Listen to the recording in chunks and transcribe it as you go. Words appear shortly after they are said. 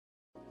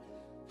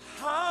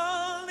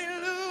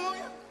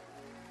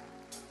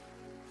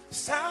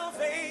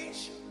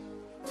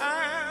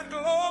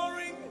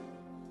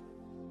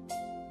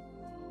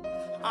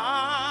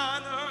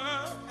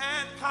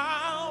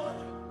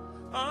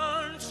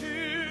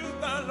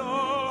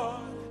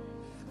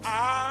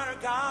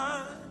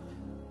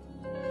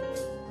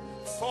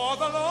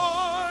the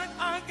Lord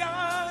our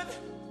God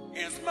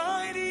is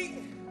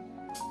mighty.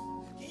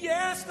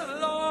 Yes, the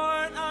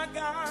Lord our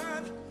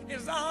God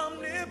is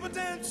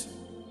omnipotent.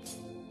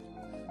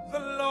 The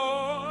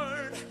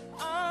Lord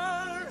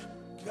our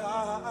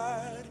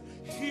God,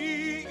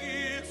 he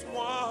is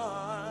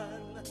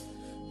wonderful.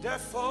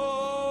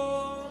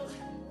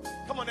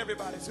 Come on,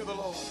 everybody, to the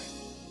Lord.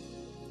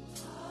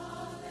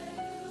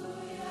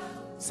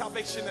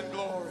 Salvation and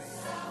glory.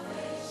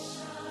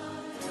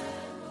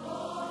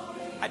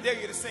 I dare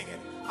you to sing it.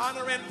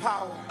 Honor and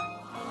power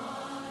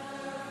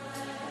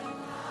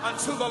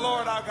unto the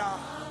Lord our God.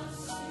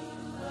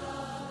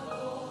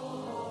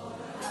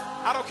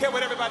 I don't care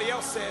what everybody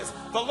else says.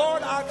 The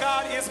Lord our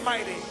God is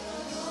mighty.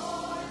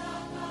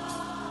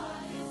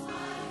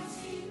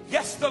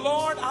 Yes, the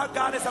Lord our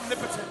God is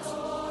omnipotent.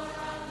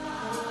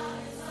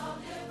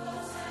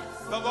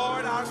 The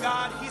Lord our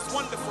God, he's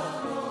wonderful.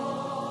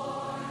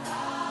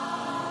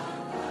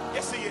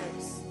 Yes, he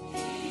is.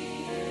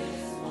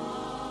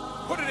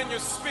 Put it in your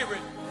spirit.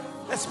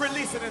 Let's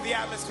release it in the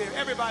atmosphere.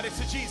 Everybody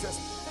to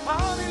Jesus.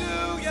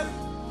 Hallelujah.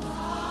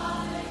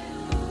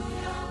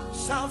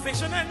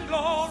 Salvation and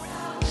glory.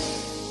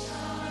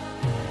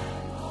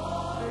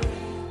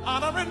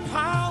 Honor and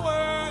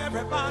power,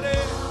 everybody,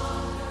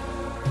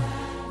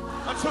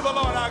 unto the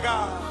Lord our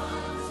God.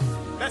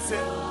 That's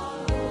it.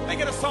 Make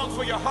it a song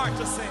for your heart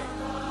to sing.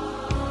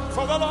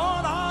 For the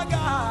Lord our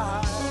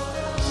God.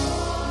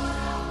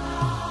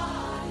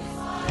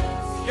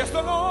 Yes,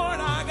 the Lord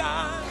our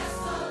God.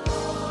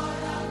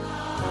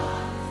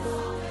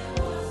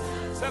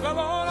 Say the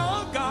Lord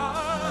our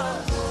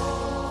God.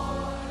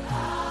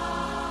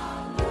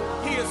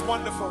 He is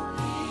wonderful.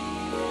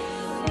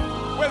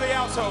 Where are the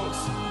altos?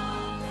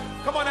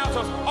 Come on,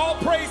 altos. All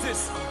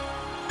praises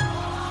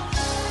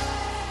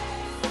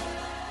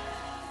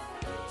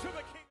to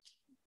the King.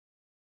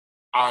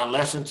 Our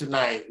lesson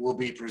tonight will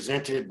be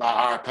presented by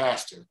our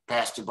pastor,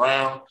 Pastor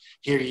Brown.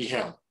 Hear ye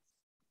him.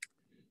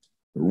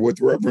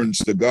 With reverence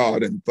to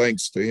God and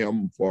thanks to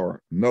him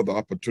for another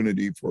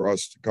opportunity for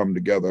us to come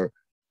together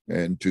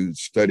and to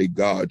study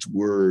God's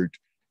word.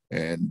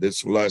 And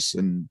this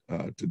lesson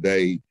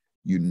today,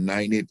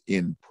 United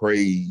in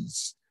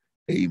Praise,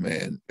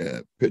 amen,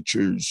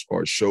 pictures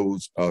or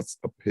shows us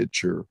a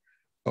picture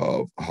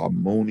of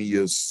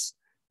harmonious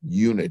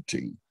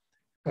unity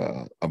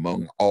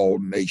among all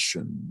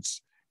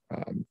nations.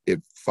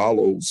 It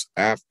follows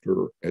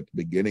after, at the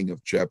beginning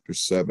of chapter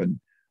 7,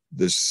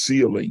 the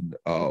sealing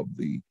of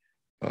the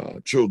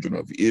children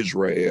of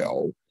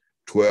Israel,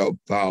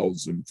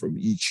 12,000 from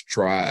each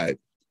tribe,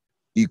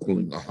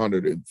 equaling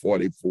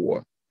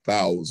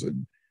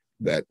 144,000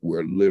 that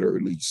were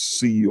literally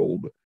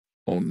sealed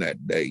on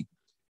that day.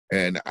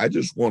 And I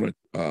just want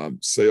to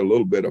say a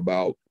little bit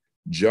about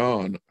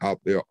John out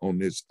there on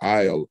this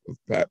Isle of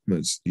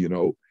Patmos. You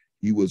know,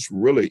 he was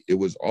really, it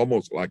was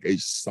almost like a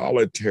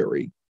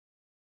solitary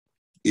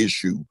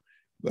issue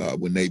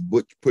when they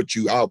put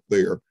you out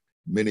there.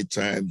 Many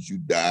times you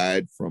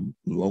died from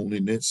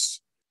loneliness.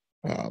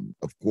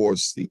 Of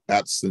course, the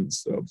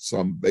absence of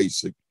some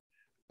basic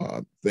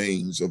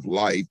things of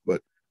life,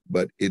 but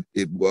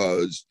it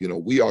was, you know,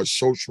 we are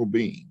social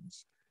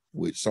beings,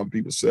 which some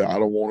people say, I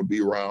don't want to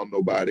be around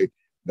nobody.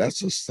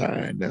 That's a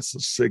sign, that's a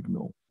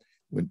signal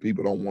when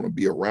people don't want to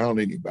be around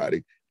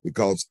anybody,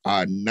 because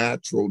our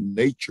natural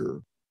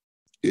nature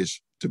is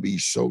to be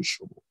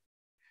sociable.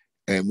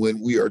 And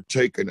when we are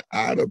taken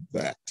out of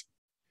that,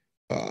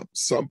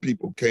 some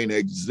people can't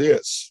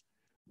exist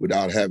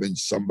without having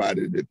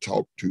somebody to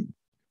talk to,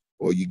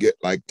 or you get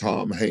like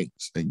Tom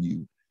Hanks and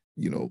you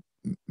know,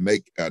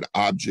 make an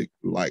object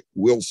like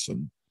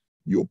Wilson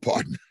your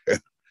partner.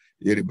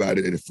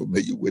 Anybody that is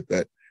familiar with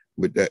that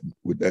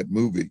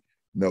movie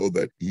know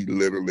that he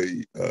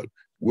literally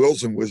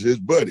Wilson was his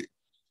buddy,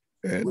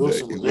 and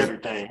Wilson was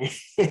everything.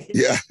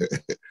 Yeah,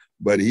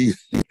 but he,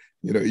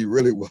 you know, he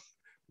really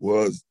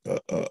was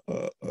a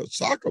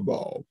soccer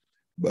ball,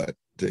 but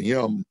to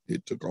him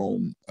it took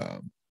on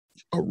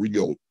a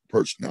real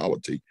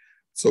personality.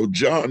 So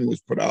John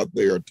was put out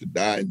there to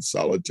die in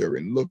solitary,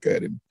 and look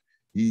at him.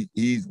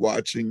 He's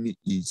watching,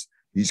 he's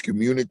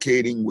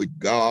communicating with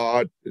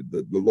God,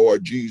 the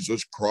Lord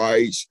Jesus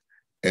Christ,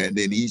 and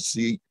then he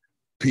see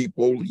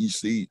people, he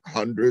see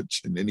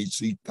hundreds, and then he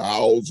see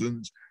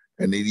thousands,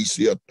 and then he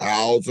see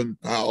 1,000,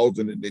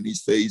 and then he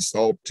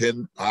saw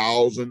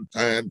 10,000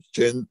 times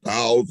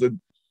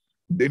 10,000.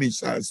 Then he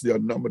starts to see a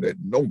number that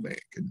no man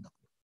can know.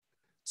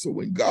 So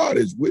when God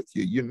is with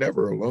you, you're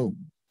never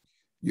alone.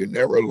 You're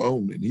never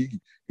alone, and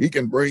he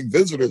can bring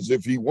visitors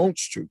if he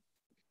wants to.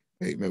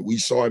 Amen. We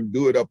saw him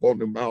do it up on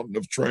the mountain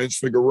of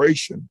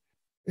transfiguration.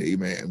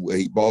 Amen. Where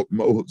he brought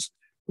Moses,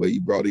 where he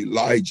brought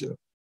Elijah.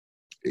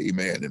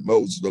 Amen. And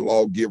Moses, the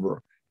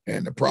lawgiver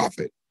and the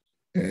prophet.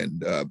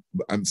 And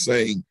I'm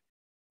saying,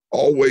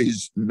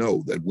 always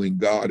know that when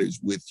God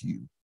is with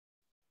you,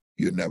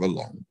 you're never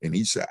alone. And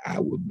he said, I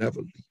will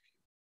never leave you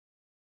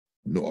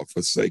nor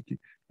forsake you.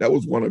 That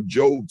was one of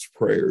Job's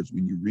prayers.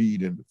 When you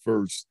read in the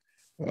first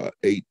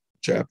 8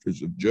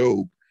 chapters of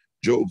Job,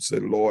 Job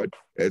said, Lord,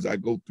 as I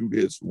go through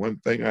this, one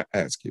thing I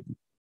ask of you,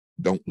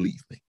 don't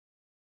leave me.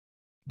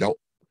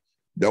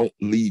 Don't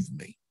leave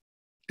me.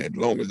 As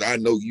long as I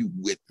know you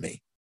with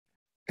me.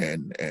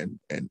 And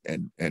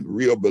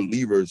real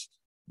believers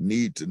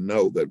need to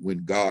know that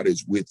when God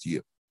is with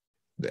you,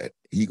 that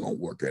he gonna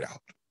work it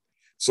out.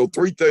 So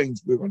 3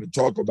 things we're going to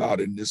talk about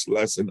in this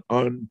lesson: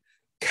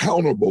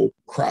 uncountable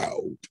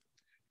crowd.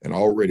 And I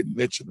already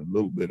mentioned a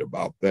little bit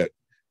about that.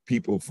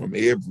 People from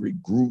every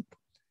group,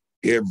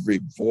 every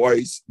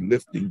voice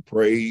lifting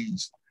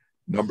praise.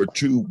 Number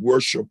 2,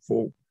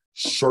 worshipful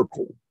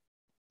circle.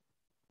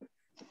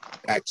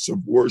 Acts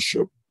of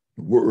worship,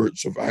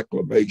 words of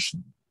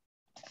acclamation.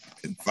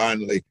 And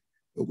finally,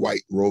 the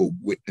white robe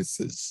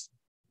witnesses,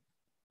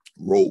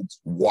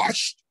 robes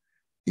washed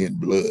in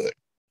blood,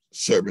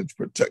 servants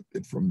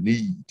protected from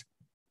need,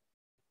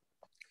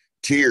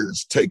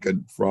 tears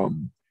taken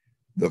from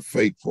the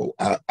faithful.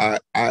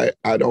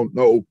 I don't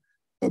know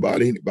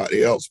about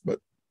anybody else, but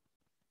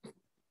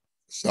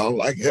sound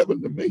like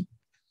heaven to me.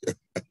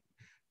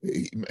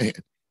 Amen.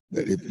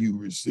 That if you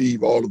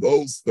receive all of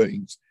those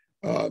things,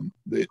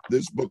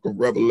 this book of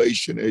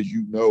Revelation, as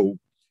you know,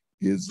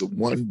 is the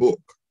one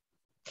book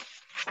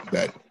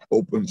that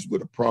opens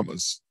with a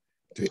promise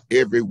to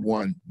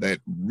everyone that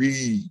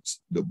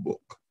reads the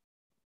book.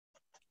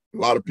 A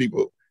lot of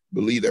people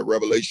believe that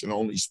Revelation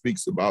only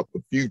speaks about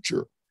the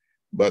future,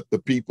 but the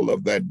people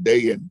of that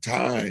day and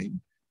time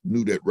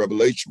knew that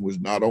Revelation was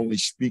not only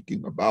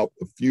speaking about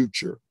the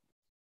future,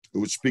 it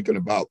was speaking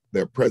about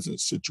their present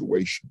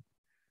situation.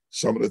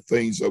 Some of the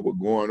things that were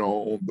going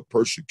on, the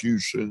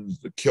persecutions,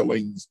 the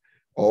killings,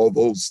 all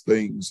those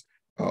things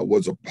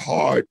was a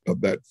part of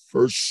that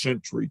first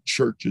century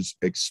church's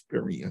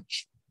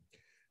experience.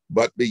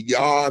 But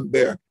beyond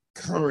their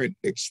current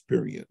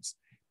experience,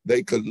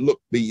 they could look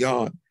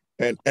beyond.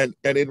 And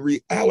in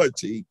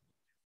reality,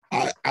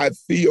 I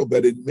feel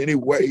that in many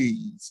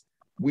ways,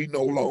 we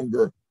no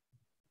longer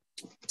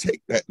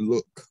take that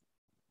look.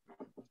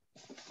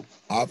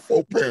 Our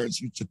foreparents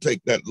used to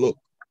take that look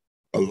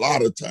a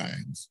lot of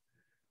times.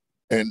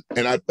 And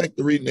I think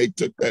the reason they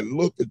took that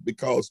look is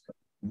because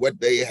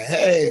what they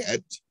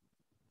had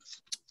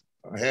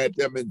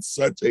them in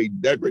such a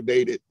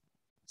degraded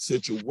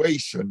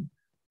situation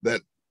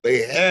that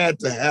they had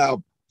to have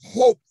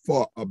hope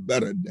for a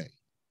better day,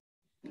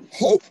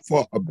 hope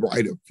for a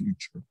brighter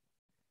future.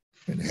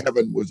 And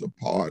heaven was a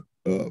part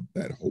of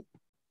that hope.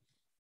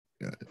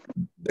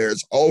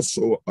 There's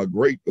also a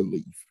great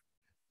belief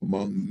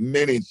among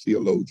many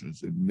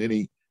theologians and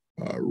many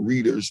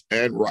readers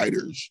and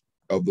writers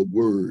of the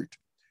word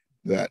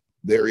that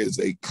there is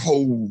a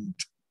code,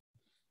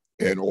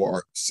 and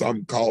or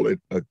some call it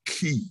a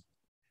key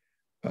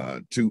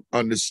to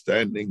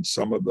understanding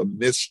some of the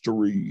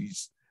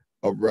mysteries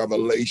of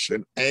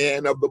Revelation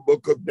and of the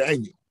book of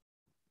Daniel.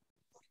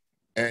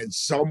 And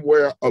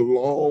somewhere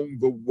along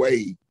the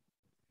way,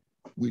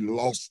 we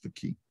lost the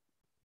key.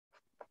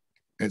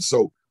 And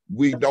so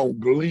we don't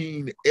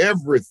glean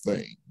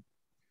everything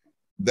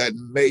that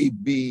may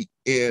be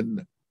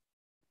in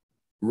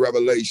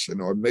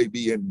Revelation or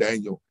maybe in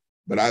Daniel,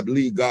 but I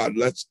believe God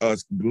lets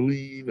us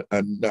glean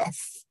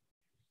enough.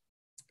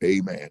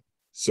 Amen.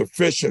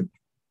 Sufficient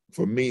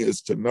for me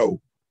is to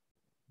know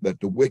that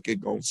the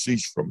wicked gonna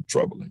cease from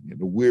troubling and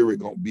the weary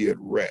gonna be at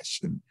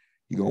rest, and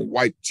he gonna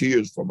wipe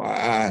tears from our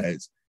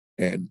eyes,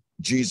 and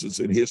Jesus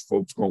and his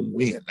folks gonna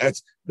win.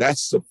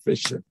 That's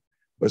sufficient.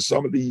 But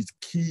some of these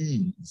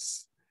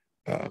keys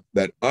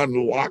that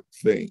unlock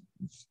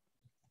things,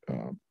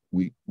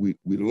 we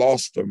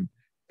lost them,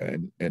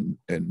 and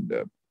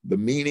the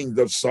meanings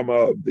of some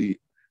of the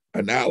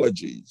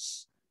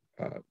analogies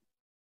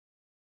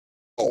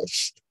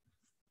lost.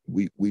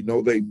 We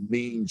know they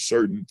mean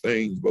certain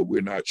things, but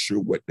we're not sure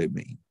what they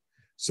mean.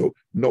 So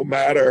no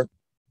matter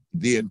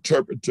the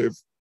interpretive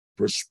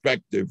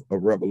perspective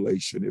of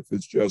Revelation, if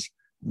it's just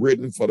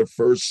written for the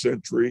first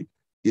century,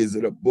 is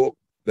it a book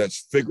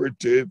that's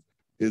figurative?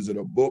 Is it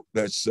a book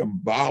that's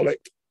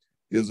symbolic?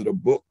 Is it a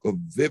book of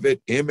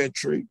vivid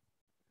imagery?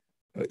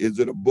 Is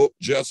it a book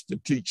just to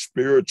teach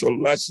spiritual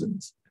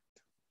lessons?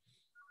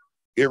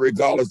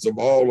 Irregardless of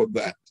all of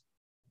that,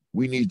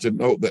 we need to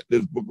know that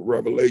this book of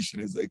Revelation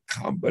is a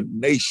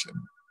combination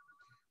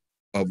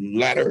of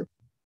letter,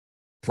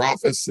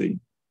 prophecy,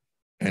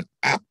 and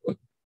apocalyptic,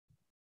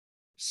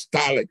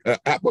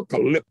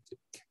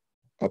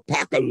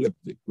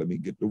 let me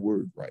get the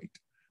word right,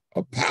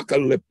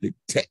 apocalyptic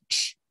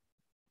text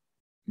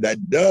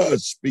that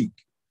does speak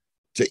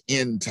to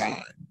end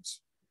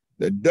times,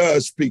 that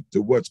does speak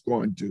to what's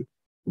going to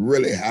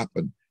really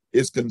happen.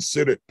 It's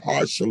considered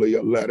partially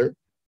a letter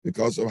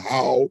because of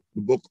how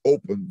the book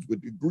opens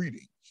with the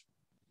greetings.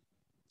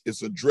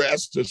 It's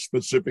addressed to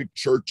specific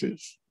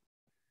churches.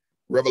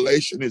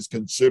 Revelation is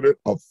considered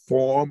a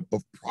form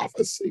of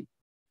prophecy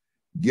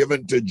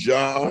given to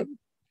John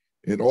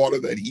in order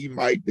that he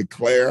might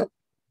declare,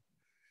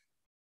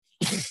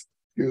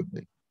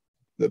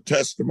 the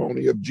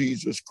testimony of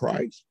Jesus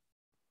Christ.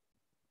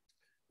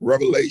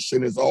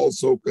 Revelation is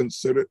also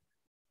considered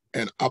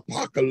an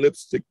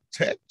apocalyptic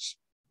text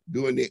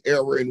during the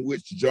era in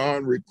which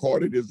John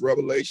recorded his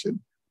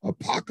revelation,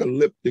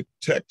 apocalyptic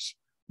texts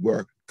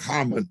were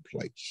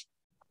commonplace.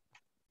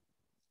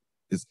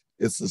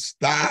 It's a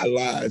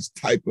stylized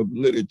type of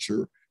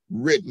literature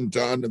written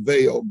to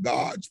unveil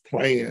God's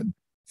plan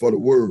for the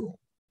world,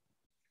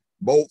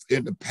 both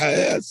in the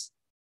past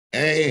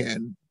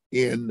and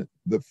in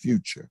the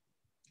future.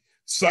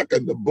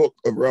 Second, the book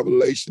of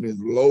Revelation is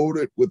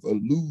loaded with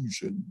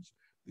allusions.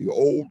 The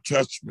Old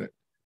Testament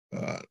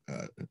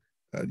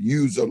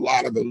used a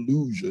lot of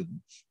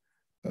allusions,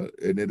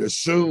 and it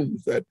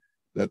assumes that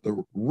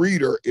the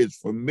reader is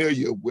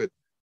familiar with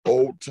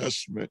Old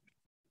Testament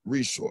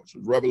resources.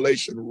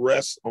 Revelation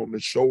rests on the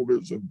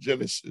shoulders of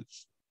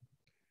Genesis,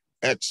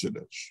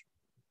 Exodus,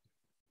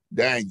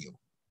 Daniel,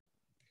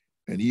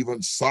 and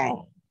even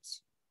Psalms.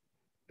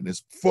 And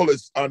its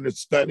fullest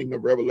understanding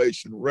of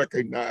Revelation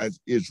recognizes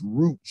its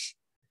roots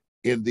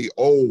in the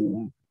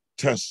Old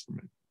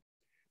Testament.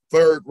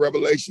 Third,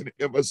 Revelation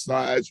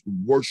emphasized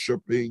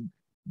worshiping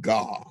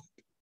God.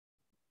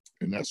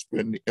 And that's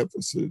been the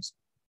emphasis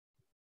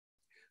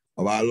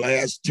of our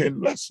last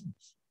 10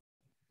 lessons.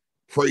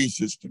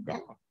 Praises to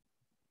God.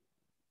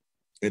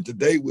 And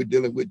today we're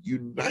dealing with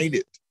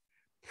united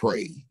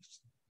praise.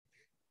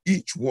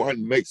 Each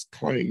one makes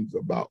claims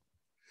about,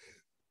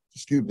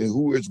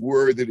 who is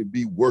worthy to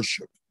be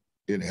worshiped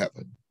in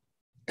heaven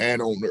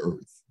and on the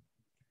earth.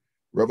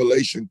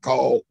 Revelation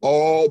called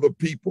all the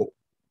people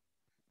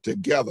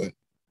together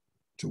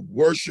to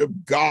worship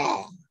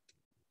God,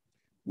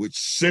 which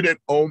sitteth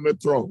on the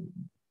throne,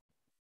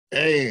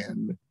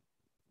 and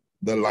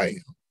the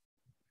Lamb.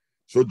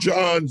 So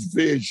John's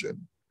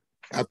vision,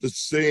 after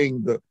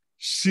seeing the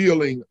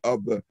sealing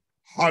of the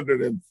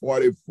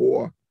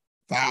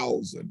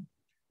 144,000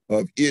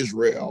 of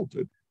Israel,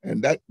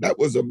 and that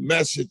was a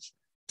message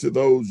to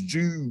those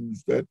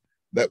Jews that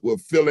were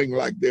feeling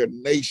like their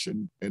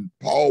nation, and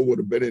Paul would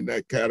have been in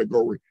that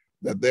category,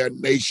 that their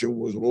nation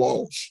was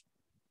lost.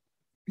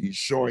 He's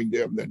showing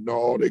them that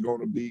no, they're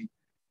going to be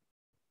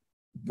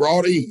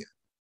brought in.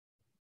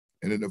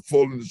 And in the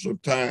fullness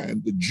of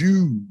time, the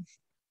Jews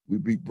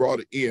would be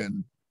brought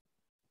in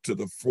to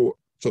the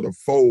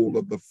fold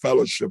of the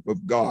fellowship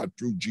of God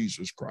through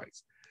Jesus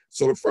Christ.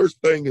 So the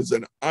first thing is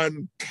an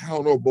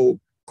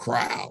uncountable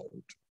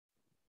crowd.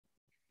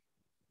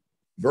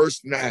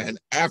 Verse 9,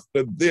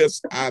 after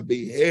this I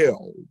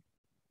beheld,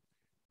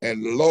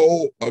 and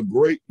lo, a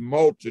great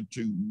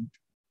multitude,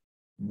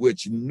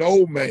 which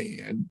no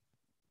man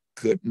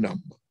could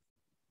number.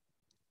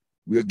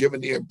 We are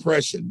given the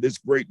impression this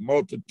great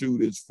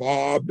multitude is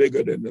far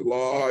bigger than the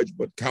large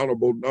but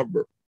countable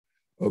number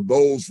of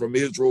those from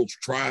Israel's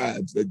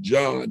tribes that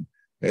John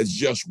has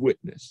just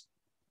witnessed.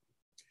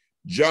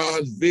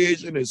 John's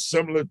vision is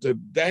similar to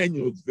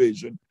Daniel's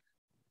vision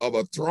of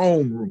a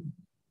throne room,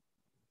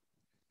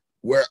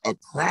 where a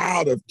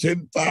crowd of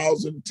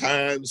 10,000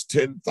 times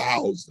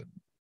 10,000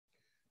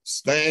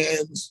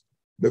 stands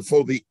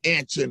before the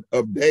Ancient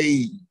of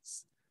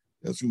Days.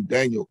 That's who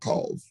Daniel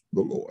calls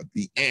the Lord,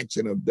 the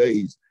Ancient of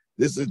Days.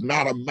 This is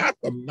not a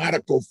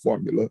mathematical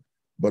formula,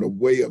 but a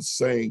way of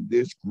saying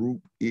this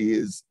group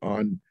is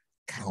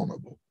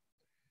uncountable.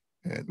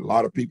 And a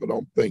lot of people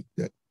don't think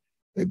that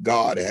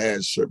God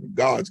has servants.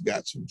 God's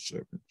got some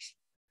servants.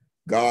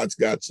 God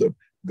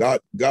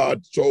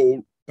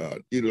told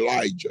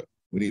Elijah,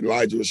 when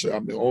Elijah said,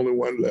 I'm the only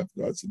one left,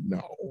 God said,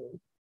 no,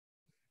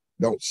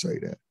 don't say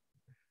that.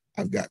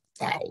 I've got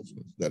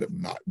thousands that have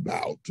not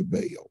bowed to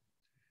Baal.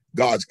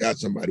 God's got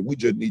somebody. We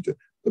just need to,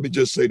 let me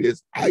just say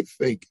this. I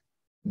think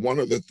one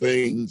of the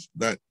things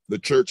that the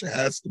church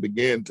has to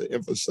begin to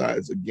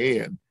emphasize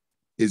again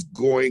is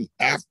going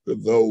after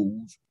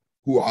those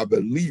who are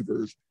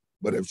believers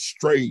but have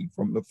strayed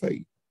from the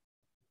faith.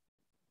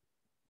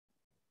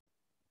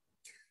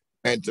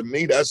 And to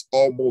me, that's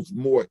almost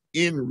more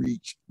in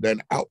reach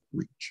than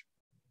outreach.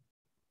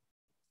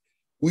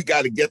 We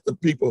got to get the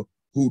people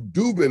who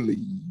do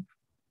believe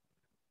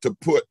to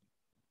put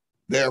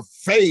their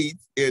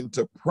faith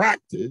into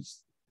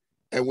practice.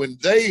 And when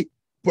they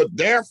put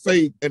their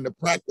faith into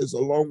practice,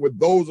 along with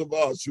those of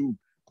us who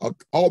are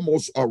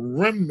almost a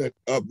remnant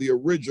of the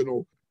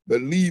original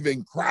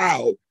believing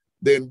crowd,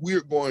 then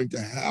we're going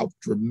to have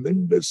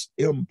tremendous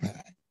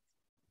impact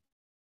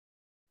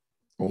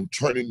on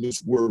turning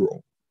this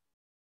world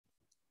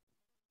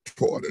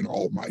toward an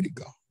almighty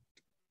God.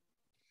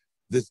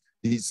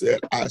 He said,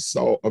 I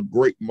saw a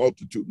great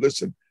multitude,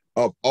 listen,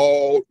 of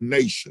all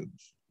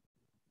nations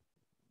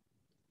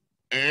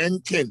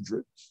and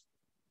kindreds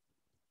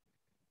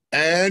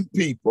and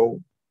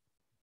people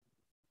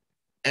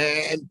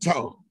and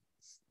tongues.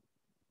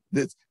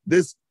 This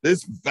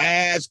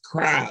vast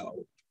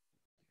crowd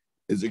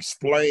is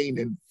explained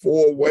in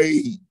 4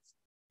 ways,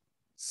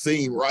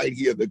 seen right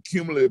here. The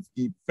cumulative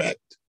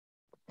effect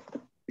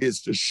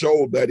is to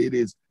show that it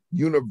is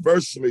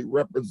universally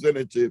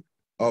representative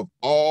of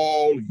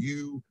all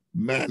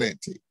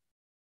humanity.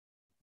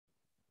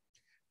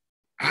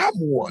 I'm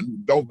one who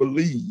don't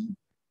believe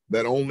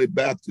that only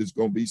Baptists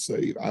going to be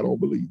saved. I don't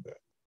believe that.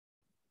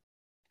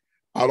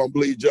 I don't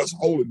believe just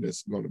holiness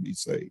is going to be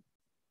saved.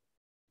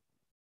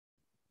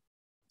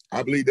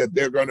 I believe that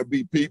there are going to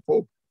be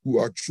people who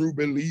are true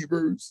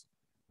believers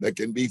that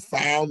can be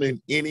found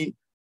in any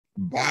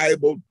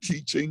Bible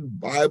teaching,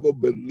 Bible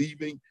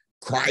believing,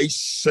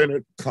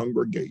 Christ-centered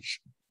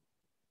congregation.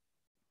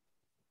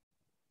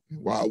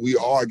 While we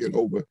argue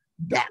over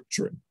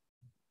doctrine,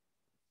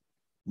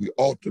 we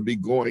ought to be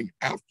going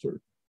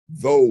after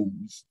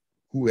those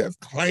who have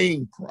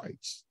claimed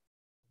Christ,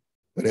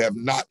 but have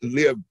not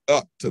lived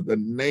up to the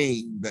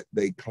name that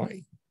they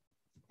claim.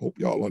 Hope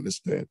y'all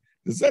understand.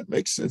 Does that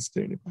make sense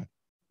to anybody?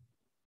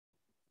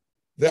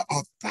 There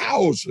are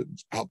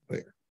thousands out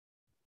there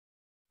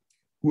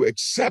who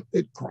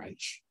accepted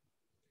Christ,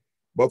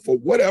 but for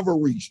whatever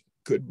reason,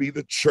 could be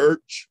the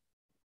church,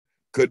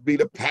 could be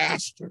the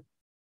pastor,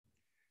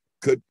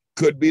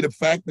 could be the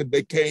fact that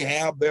they can't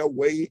have their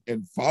way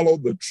and follow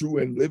the true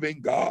and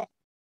living God.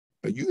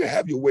 And you can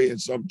have your way in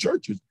some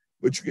churches,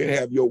 but you can't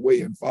have your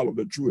way and follow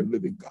the true and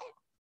living God.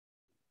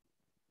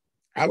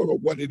 I don't know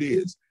what it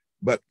is,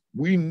 but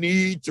we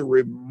need to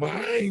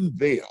remind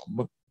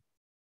them,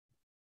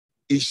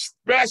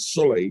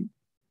 especially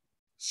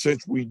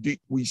since we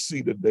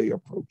see the day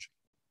approaching.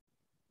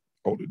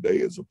 Oh, the day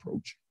is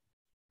approaching.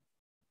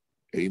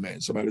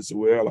 Amen. Somebody said,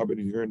 well, I've been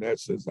hearing that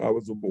since I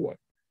was a boy.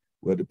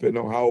 Well,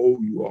 depending on how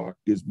old you are,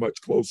 it's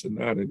much closer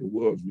now than it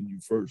was when you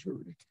first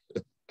heard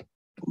it.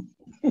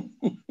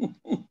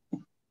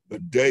 The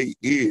day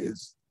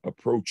is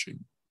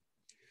approaching.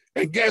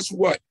 And guess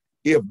what?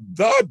 If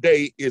the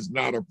day is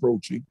not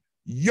approaching,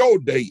 your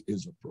day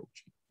is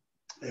approaching.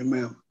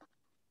 Amen.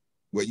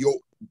 Where your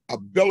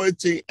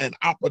ability and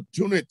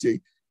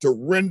opportunity to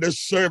render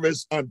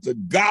service unto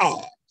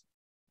God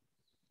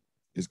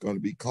is going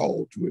to be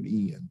called to an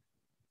end.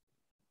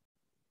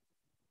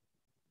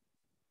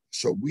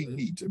 So we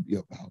need to be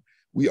about,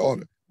 we ought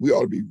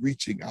to be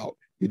reaching out.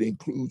 It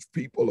includes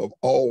people of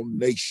all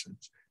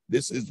nations.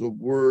 This is a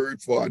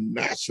word for a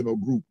national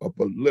group, a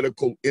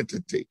political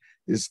entity.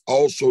 It's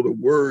also the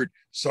word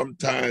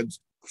sometimes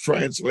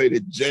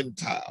translated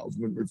Gentiles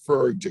when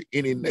referring to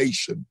any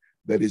nation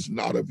that is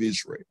not of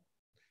Israel.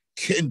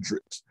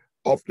 Kindreds,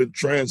 often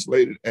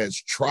translated as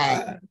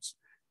tribes,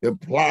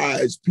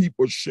 implies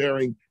people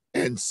sharing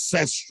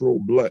ancestral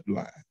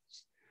bloodlines.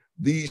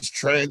 These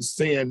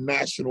transcend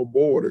national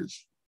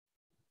borders.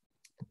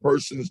 A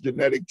person's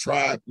genetic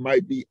tribe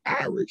might be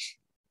Irish,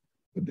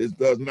 but this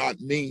does not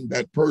mean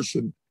that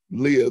person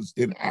lives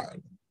in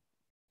Ireland.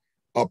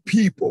 A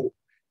people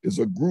is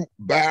a group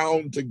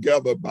bound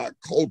together by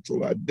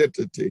cultural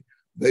identity.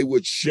 They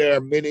would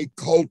share many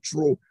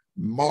cultural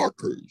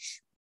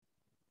markers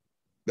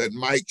that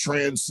might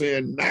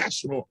transcend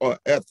national or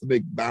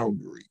ethnic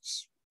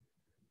boundaries.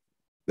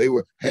 They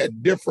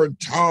had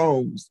different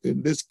tongues.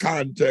 In this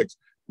context,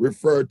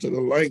 referred to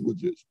the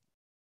languages.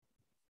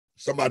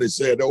 Somebody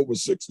said over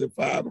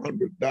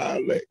 6,500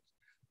 dialects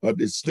are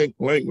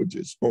distinct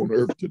languages on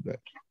earth today.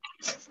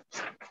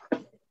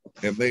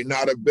 And may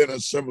not have been a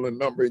similar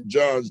number in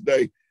John's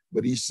day,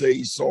 but he said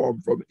he saw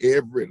them from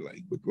every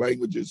language.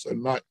 Languages are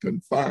not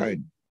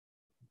confined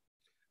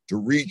to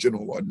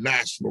regional or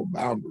national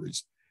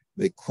boundaries.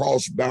 They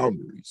cross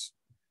boundaries,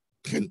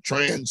 can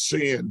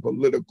transcend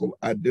political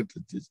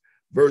identities.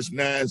 Verse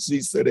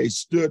 9c said they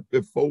stood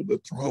before the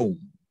throne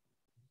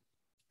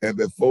and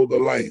before the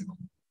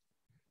Lamb,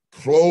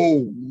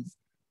 clothed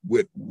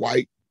with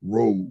white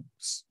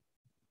robes.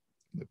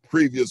 The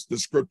previous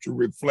description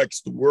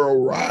reflects the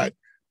worldwide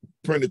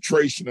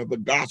penetration of the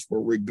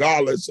gospel,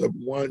 regardless of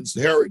one's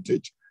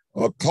heritage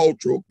or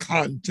cultural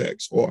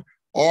context or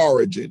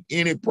origin.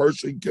 Any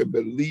person can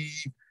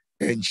believe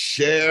and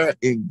share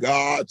in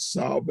God's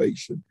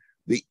salvation.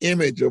 The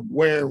image of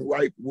wearing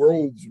white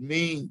robes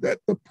means that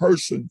the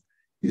person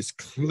is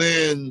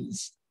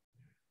cleansed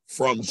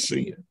from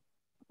sin.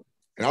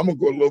 And I'm going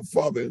to go a little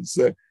further and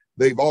say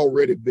they've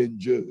already been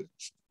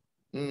judged.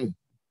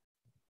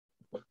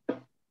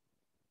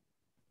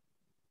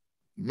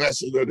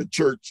 Message of the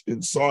church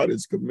in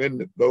Sardis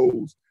commended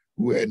those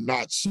who had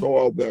not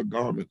soiled their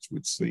garments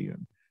with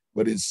sin,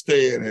 but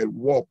instead had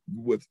walked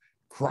with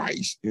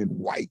Christ in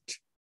white,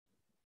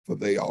 for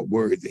they are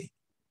worthy.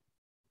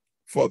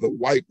 For the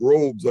white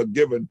robes are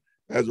given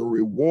as a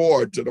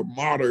reward to the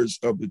martyrs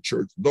of the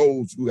church,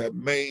 those who have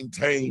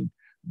maintained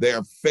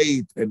their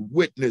faith and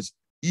witness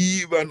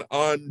even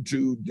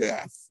unto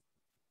death.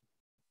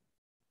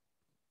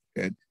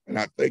 And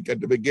I think at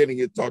the beginning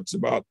it talks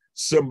about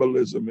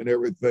symbolism and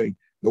everything.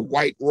 The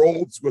white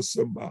robes were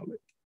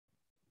symbolic.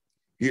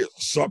 Here's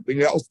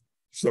something else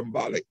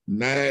symbolic,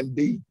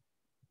 9D,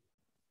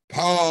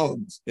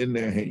 palms in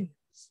their hands.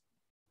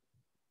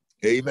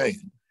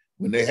 Amen.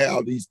 When they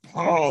have these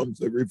palms,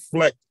 they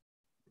reflect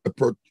a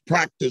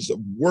practice of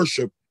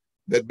worship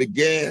that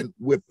began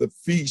with the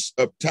Feast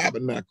of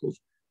Tabernacles.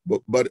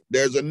 But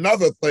there's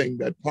another thing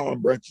that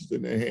palm branches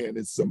in their hand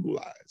is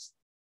symbolized.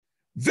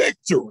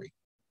 Victory.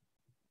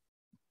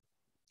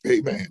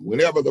 Amen.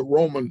 Whenever the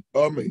Roman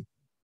army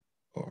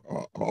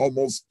or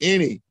almost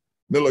any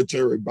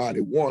military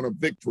body won a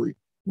victory,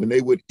 when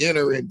they would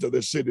enter into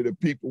the city, the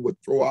people would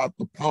throw out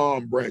the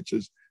palm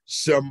branches,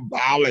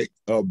 symbolic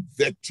of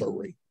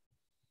victory.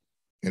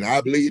 And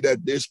I believe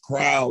that this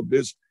crowd,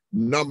 this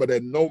number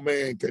that no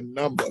man can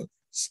number,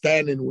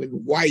 standing in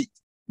white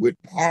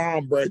with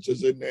palm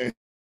branches in their hand.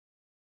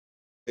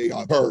 They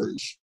are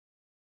purged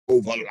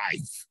over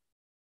life.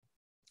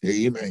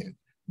 Amen.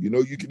 You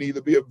know, you can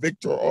either be a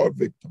victor or a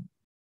victim.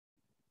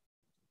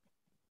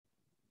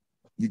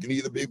 You can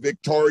either be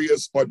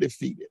victorious or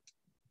defeated.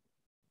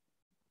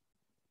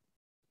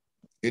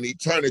 In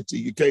eternity,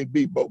 you can't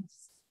be both.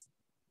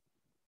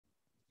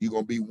 You're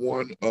going to be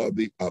one or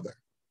the other.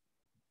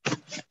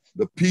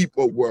 The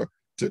people were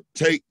to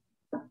take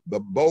the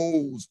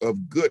boughs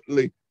of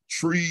goodly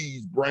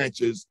trees,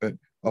 branches, and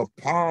of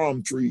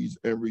palm trees,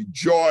 and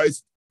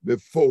rejoice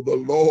before the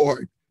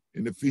Lord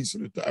in the Feast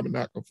of the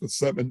Tabernacle for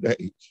 7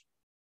 days.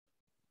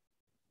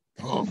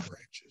 Palm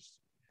branches.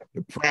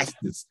 The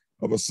practice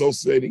of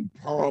associating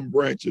palm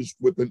branches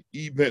with an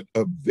event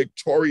of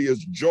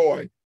victorious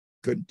joy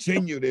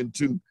continued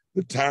into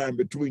the time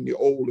between the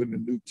Old and the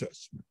New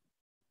Testament.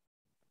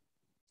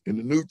 In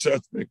the New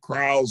Testament,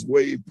 crowds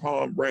waved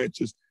palm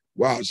branches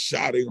while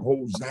shouting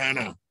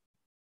Hosanna,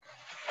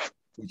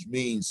 which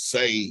means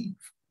save.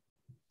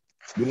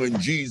 During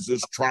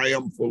Jesus'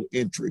 triumphal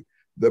entry,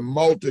 the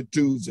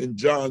multitudes in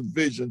John's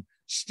vision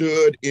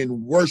stood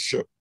in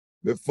worship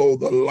before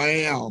the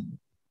Lamb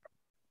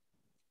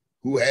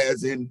who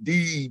has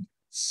indeed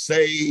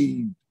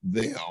saved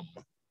them.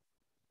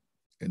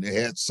 And they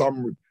had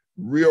some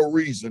real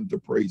reason to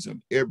praise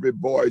him. Every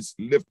voice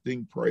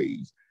lifting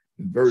praise.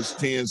 And verse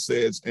 10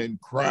 says, and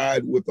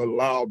cried with a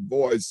loud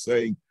voice,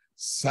 saying,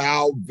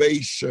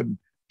 salvation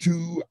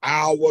to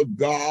our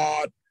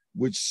God,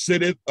 which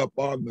sitteth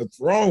upon the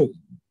throne,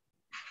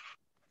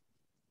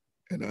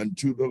 and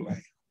unto the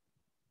Lamb.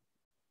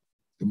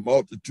 The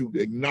multitude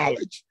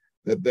acknowledged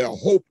that their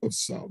hope of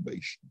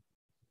salvation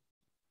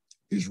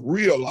is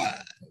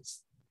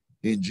realized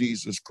in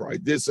Jesus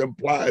Christ. This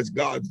implies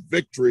God's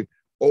victory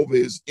over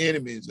his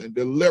enemies and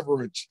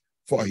deliverance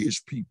for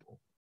his people.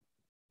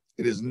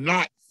 It is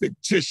not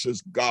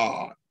fictitious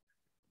God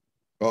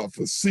or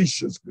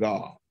facetious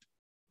God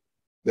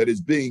that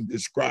is being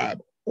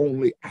described,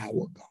 only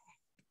our God.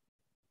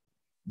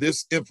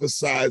 This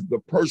emphasized the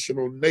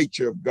personal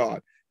nature of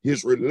God,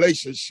 his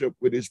relationship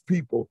with his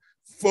people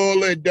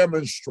fully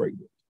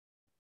demonstrated.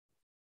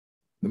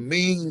 The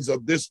means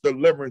of this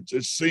deliverance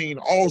is seen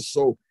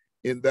also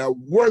in their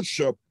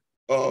worship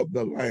of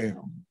the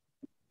Lamb.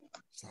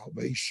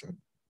 Salvation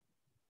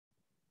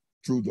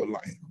through the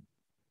Lamb.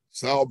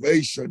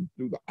 Salvation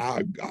through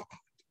our God.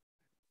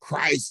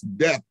 Christ's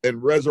death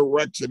and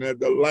resurrection as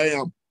the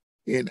Lamb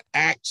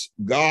enacts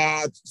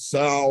God's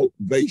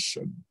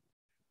salvation.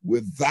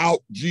 Without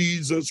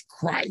Jesus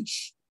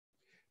Christ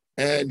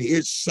and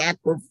his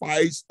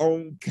sacrifice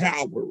on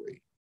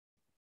Calvary,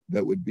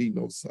 there would be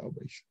no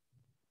salvation.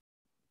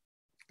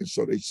 And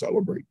so they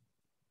celebrate.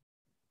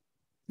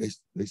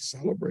 They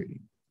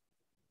celebrating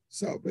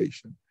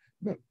salvation.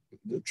 But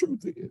the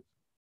truth is,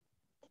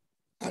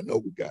 I know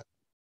we got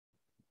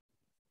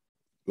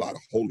a lot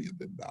of holier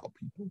than thou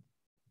people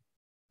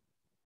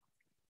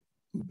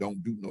who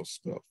don't do no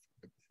stuff,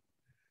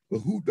 but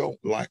who don't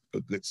like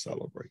a good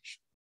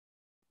celebration,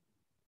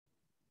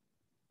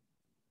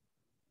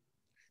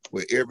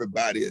 where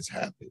everybody is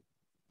happy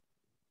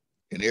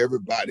and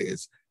everybody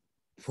is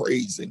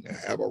praising and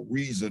have a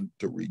reason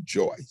to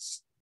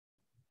rejoice,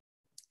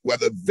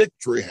 whether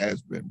victory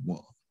has been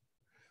won,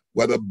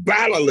 whether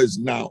battle is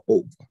now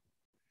over,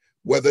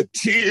 whether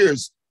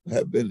tears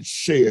have been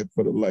shed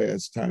for the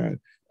last time,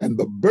 and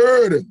the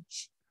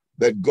burdens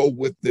that go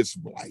with this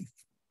life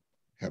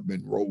have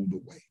been rolled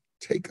away,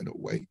 taken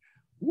away.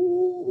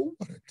 Ooh,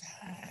 what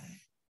a time.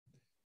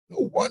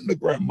 No wonder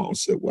Grandma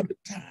said, what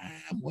a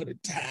time, what a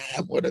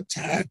time, what a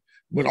time,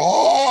 when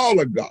all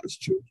of God's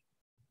children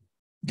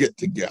get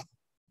together.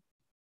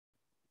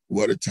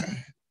 What a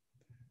time.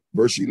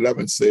 Verse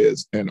 11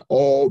 says, and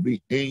all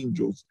the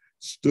angels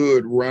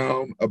stood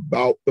round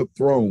about the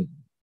throne.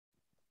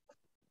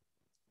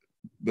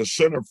 The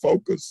center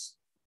focus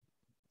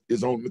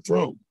is on the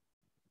throne.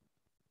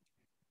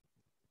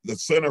 The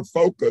center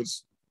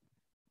focus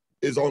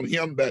is on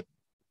him that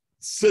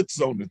sits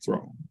on the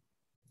throne.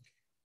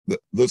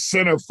 The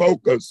center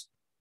focus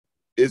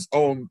is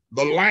on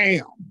the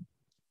Lamb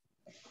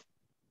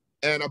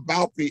and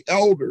about the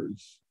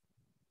elders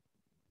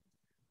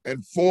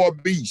and 4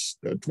 beasts,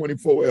 there are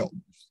 24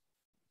 elders,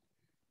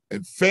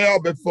 and fell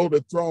before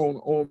the throne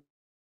on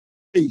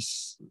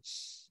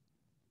faces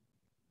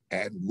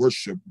and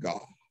worship God.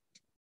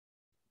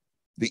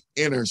 The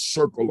inner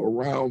circle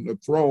around the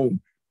throne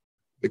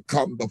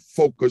become the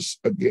focus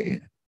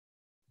again.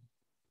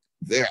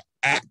 Their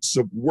acts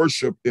of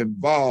worship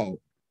involve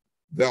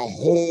their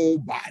whole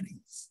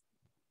bodies.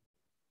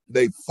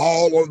 They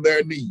fall on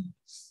their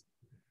knees.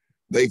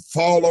 They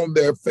fall on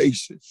their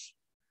faces,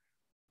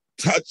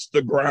 touch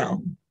the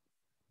ground,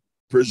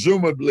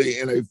 presumably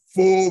in a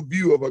full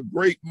view of a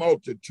great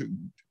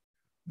multitude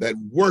that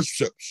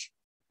worships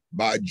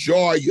by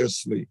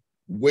joyously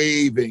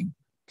waving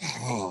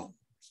palms.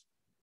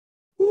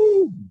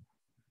 Ooh,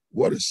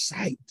 what a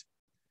sight.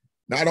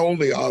 Not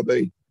only are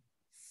they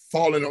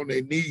falling on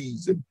their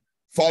knees and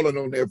falling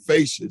on their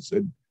faces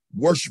and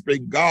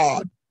worshiping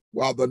God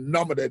while the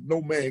number that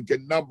no man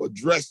can number,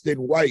 dressed in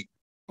white,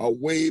 are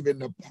waving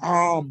the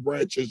palm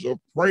branches of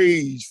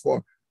praise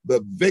for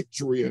the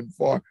victory and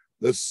for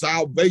the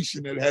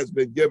salvation that has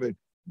been given.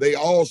 They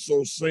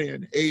also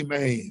saying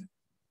amen,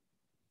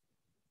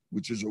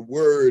 which is a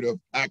word of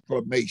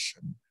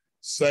acclamation.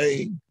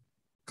 Saying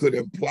could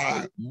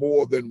imply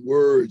more than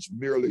words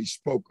merely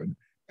spoken,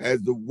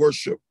 as the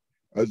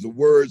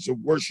words of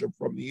worship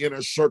from the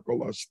inner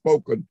circle are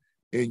spoken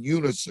in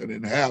unison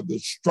and have the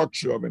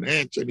structure of an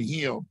ancient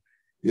hymn.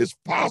 It's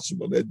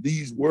possible that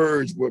these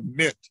words were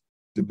meant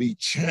to be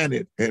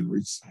chanted and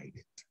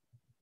recited.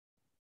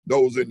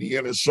 Those in the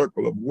inner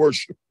circle of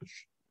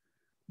worshipers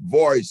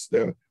voice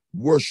their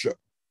worship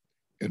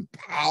in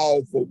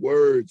powerful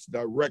words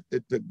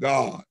directed to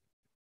God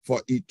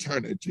for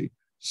eternity.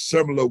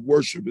 Similar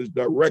worship is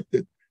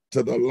directed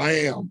to the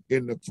Lamb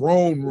in the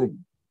throne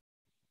room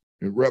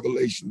in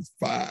Revelation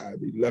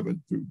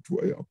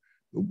 5:11-12.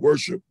 The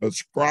worship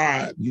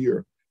ascribed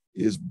here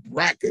is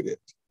bracketed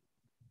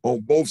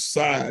on both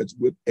sides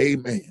with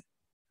amen,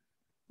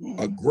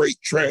 a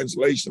great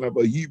translation of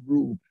a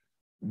Hebrew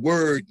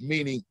word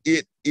meaning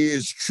it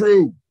is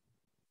true.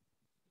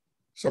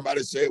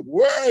 Somebody said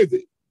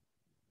worthy.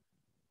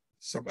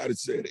 Somebody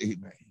said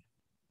amen.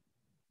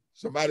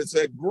 Somebody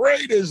said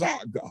great is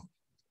our God.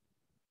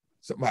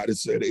 Somebody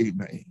said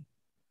amen.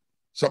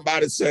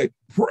 Somebody said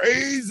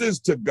praises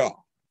to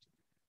God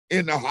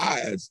in the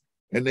highest.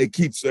 And they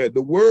keep saying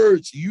the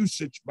words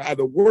usage by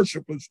the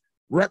worshipers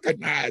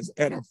recognize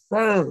and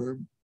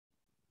affirm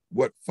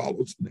what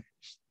follows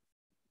next.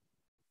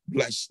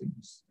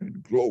 Blessings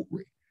and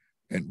glory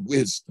and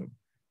wisdom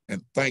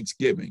and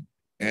thanksgiving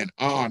and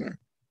honor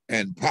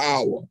and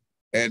power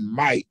and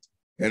might.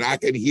 And I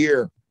can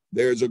hear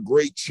there's a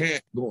great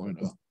chant going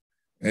up,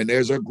 and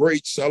there's a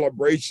great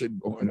celebration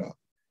going up,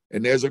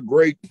 and there's a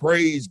great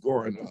praise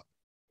going up,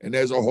 and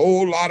there's a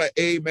whole lot of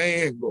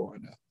amen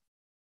going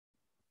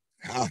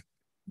up.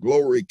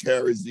 Glory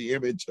carries the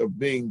image of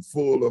being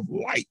full of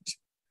light,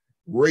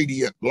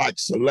 radiant like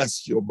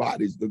celestial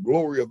bodies. The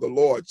glory of the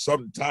Lord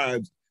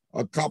sometimes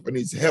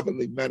accompanies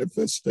heavenly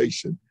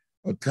manifestation,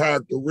 a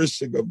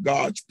characteristic of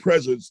God's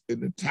presence in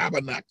the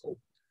tabernacle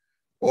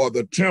or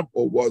the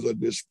temple was a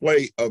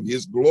display of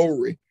his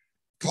glory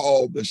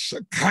called the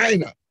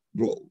Shekinah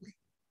glory,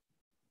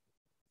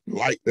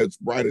 light that's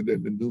brighter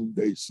than the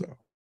noonday sun.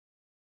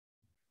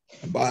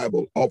 The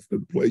Bible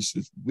often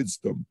places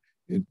wisdom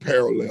in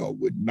parallel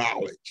with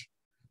knowledge.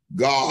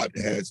 God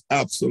has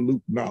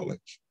absolute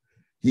knowledge.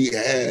 He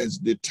has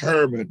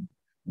determined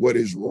what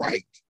is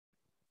right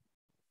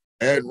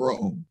and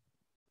wrong.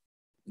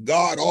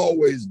 God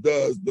always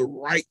does the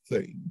right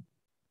thing,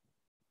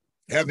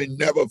 having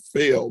never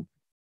failing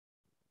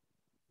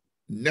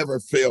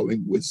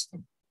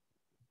wisdom.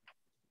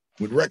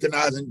 When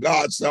recognizing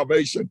God's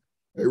salvation,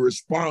 a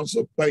response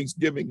of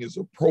thanksgiving is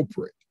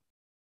appropriate.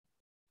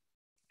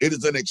 It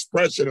is an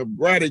expression of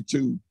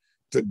gratitude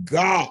to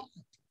God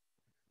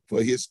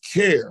for his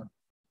care,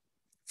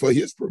 for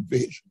his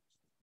provision.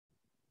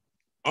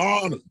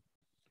 Honor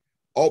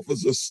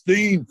offers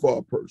esteem for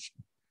a person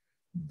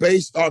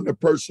based on the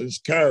person's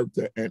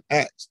character and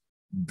acts.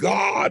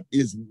 God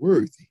is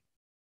worthy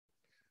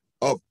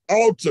of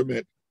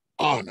ultimate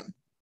honor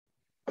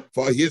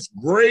for his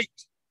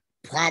great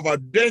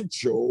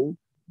providential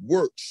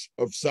works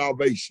of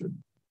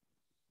salvation,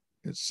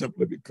 and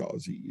simply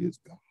because he is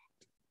God.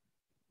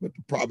 But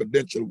the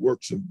providential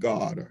works of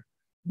God are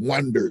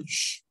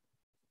wonders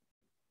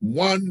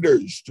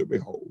to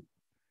behold,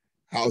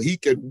 how he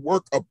can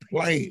work a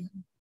plan.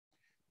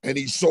 And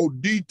he's so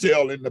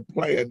detailed in the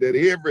plan that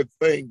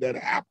everything that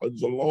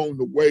happens along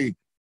the way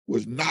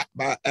was not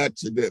by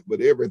accident,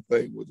 but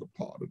everything was a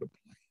part of the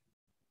plan.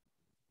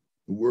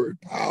 The word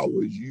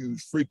power is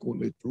used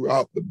frequently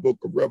throughout the book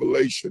of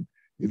Revelation.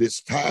 It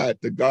is tied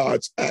to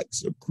God's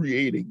acts of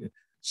creating and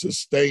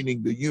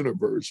sustaining the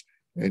universe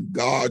and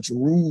God's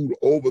rule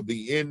over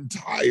the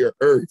entire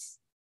earth.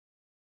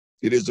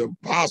 It is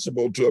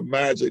impossible to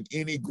imagine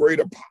any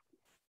greater power.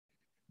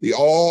 The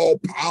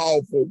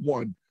all-powerful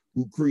one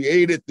who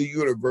created the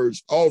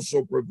universe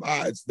also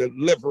provides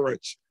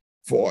deliverance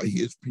for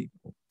his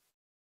people.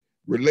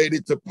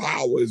 Related to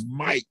power is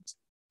might.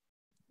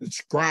 It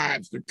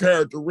describes the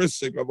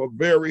characteristic of a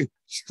very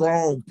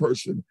strong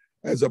person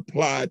as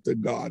applied to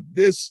God.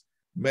 This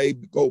may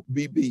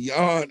be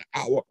beyond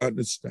our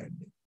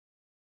understanding.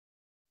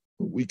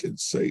 But we can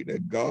say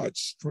that God's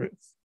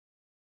strength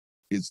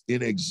is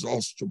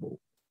inexhaustible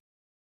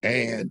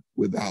and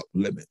without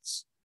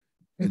limits.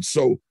 And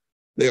so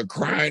they're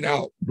crying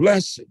out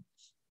blessings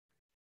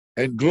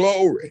and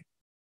glory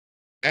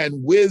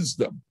and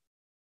wisdom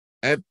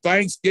and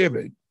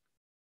thanksgiving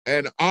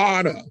and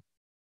honor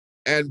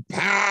and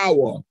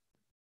power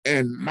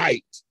and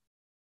might.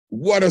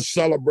 What a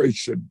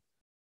celebration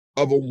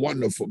of a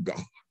wonderful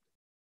God.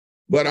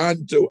 But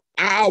unto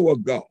our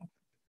God,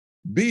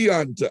 be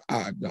unto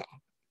our God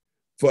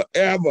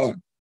forever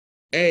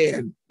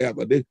and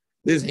ever.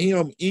 This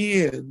hymn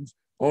ends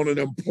on an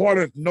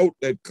important note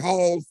that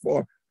calls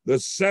for the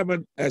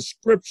 7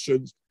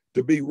 ascriptions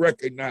to be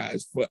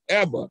recognized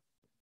forever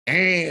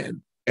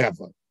and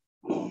ever.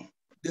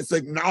 This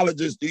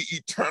acknowledges the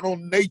eternal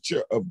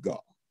nature of God.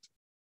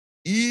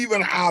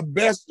 Even our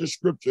best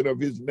description of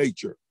his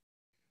nature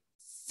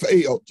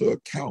failed to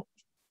account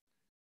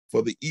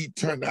for the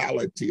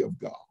eternality of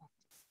God,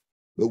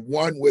 the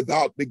one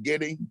without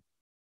beginning,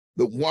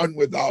 the one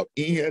without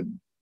end,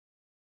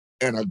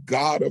 and a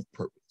God of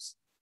purpose.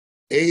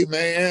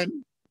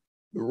 Amen.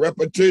 The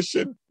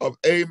repetition of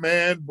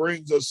amen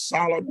brings a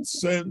solemn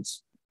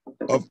sense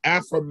of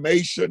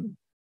affirmation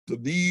to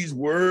these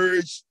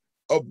words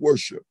of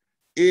worship.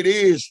 It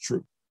is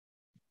true.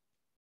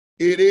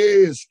 It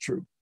is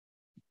true.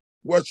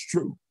 What's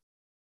true?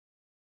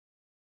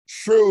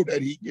 True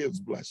that he gives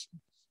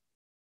blessings.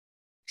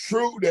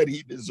 True that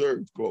he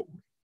deserves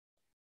glory.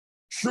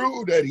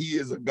 True that he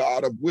is a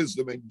God of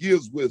wisdom and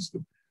gives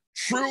wisdom.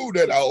 True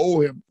that I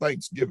owe him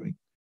thanksgiving.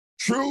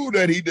 True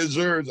that he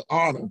deserves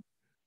honor.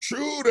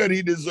 True that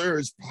he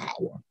deserves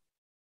power.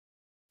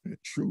 And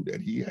true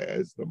that he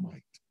has the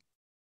might.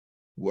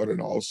 What an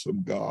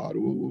awesome God.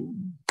 Ooh,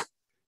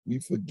 we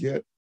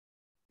forget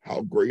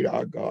how great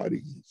our God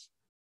is.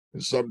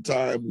 And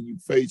sometimes when you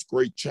face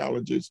great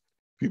challenges,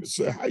 people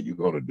say, how are you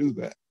going to do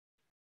that?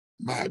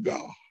 My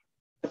God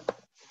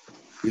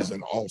is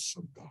an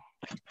awesome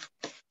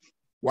God.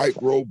 White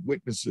robe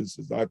witnesses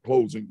is our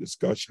closing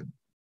discussion,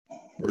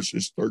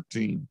 verses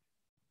 13,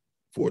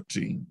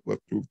 14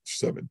 through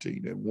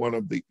 17. And one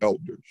of the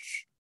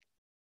elders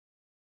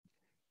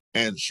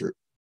answered,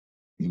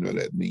 you know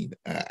that means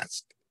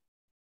ask,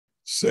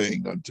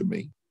 saying unto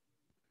me,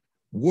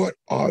 what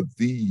are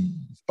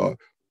these?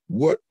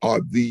 What are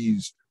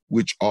these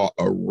which are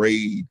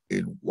arrayed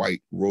in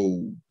white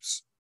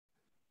robes,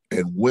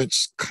 and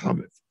whence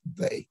cometh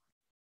they?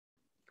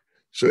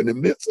 So in the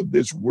midst of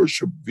this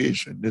worship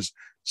vision, this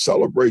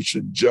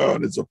celebration,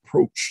 John is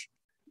approached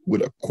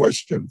with a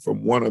question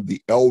from one of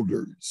the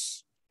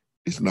elders.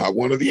 It's not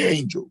one of the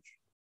angels.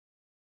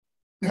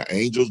 Now,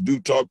 angels do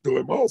talk to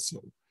him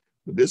also,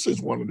 but this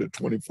is one of the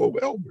 24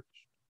 elders.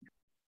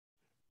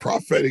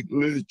 Prophetic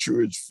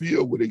literature is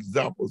filled with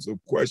examples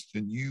of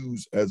questions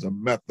used as a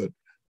method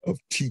of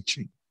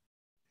teaching.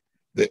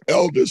 The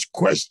elder's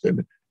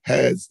question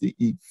has the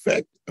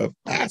effect of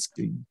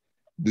asking,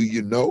 do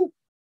you know?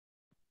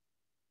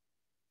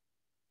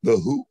 The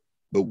who,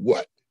 the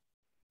what,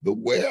 the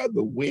where,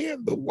 the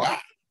when, the why,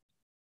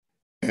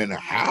 and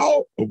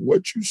how of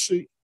what you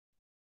see.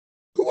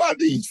 Who are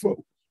these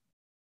folks?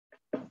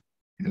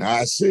 And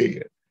I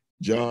said,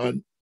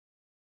 John,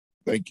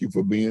 thank you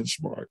for being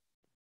smart.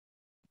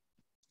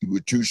 You were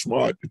too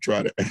smart to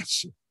try to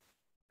answer.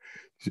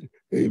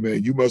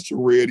 Amen. You must have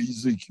read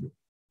Ezekiel.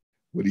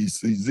 When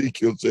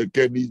Ezekiel said,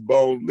 can these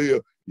bones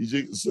live?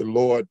 Ezekiel said,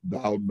 Lord,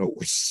 thou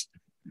knowest,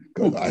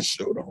 because I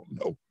sure don't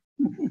know.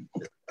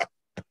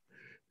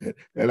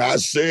 And I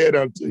said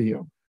unto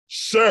him,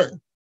 sir,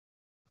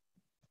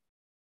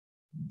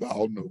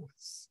 thou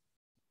knowest.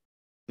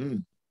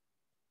 And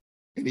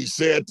he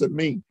said to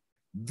me,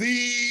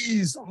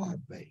 these are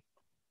they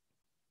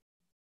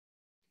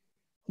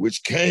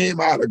which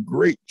came out of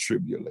great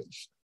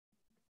tribulation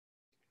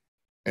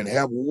and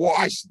have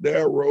washed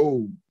their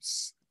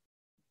robes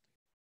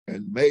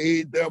and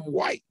made them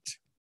white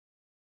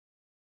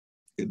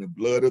in the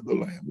blood of the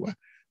Lamb.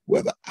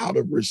 Whether out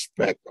of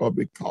respect or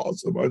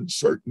because of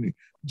uncertainty,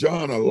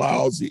 John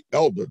allows the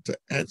elder to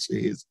answer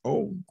his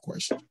own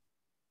question.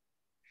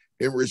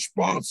 In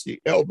response,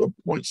 the elder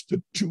points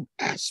to two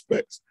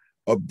aspects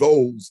of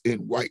those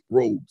in white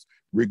robes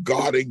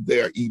regarding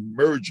their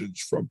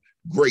emergence from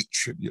great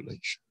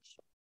tribulations.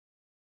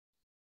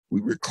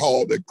 We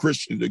recall that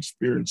Christians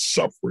experience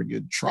suffering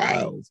and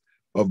trials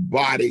of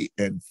body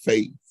and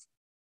faith.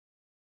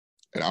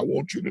 And I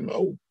want you to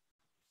know,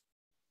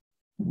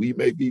 we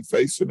may be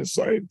facing the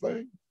same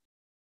thing.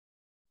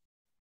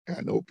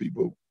 I know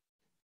people,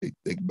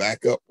 they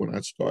back up when I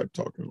start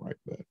talking like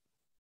that.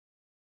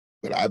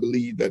 But I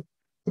believe that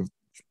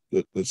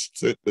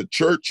the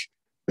church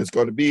that's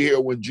going to be here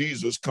when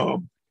Jesus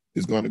comes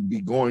is going to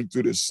be going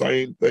through the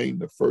same thing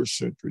the first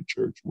century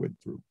church went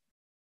through.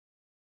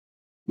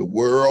 The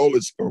world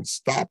is going to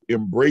stop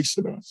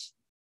embracing us.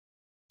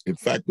 In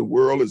fact, the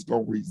world is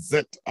going to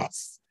resent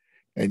us.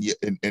 And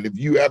if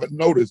you haven't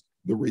noticed,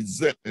 the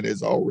resentment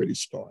has already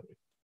started.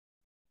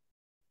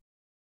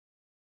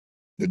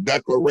 The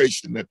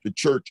declaration that the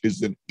church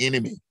is an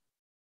enemy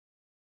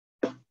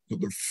to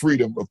the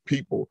freedom of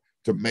people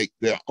to make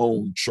their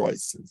own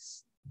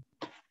choices.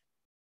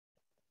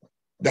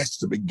 That's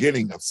the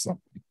beginning of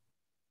something.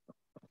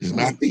 It's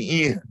not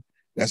the end.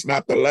 That's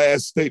not the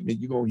last statement.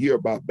 You're going to hear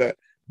about that.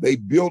 They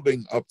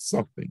building up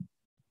something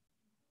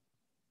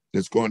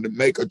that's going to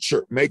make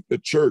the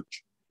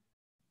church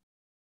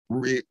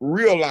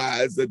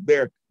realize that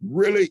there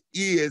really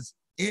is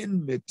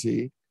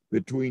enmity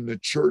between the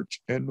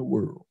church and the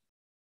world.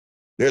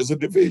 There's a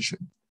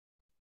division.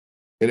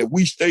 And if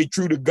we stay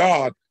true to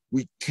God,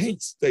 we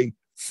can't stay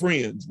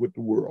friends with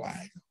the world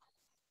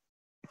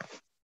either.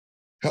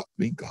 Help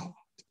me, God.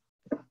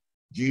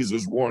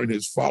 Jesus warned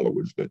his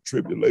followers that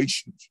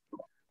tribulations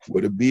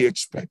were to be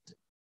expected.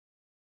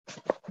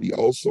 He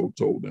also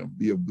told them,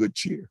 be of good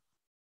cheer.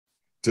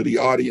 To the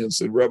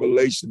audience in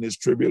Revelation, this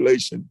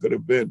tribulation could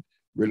have been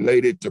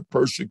related to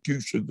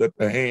persecutions at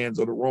the hands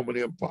of the Roman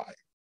Empire.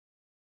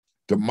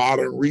 To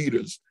modern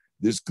readers,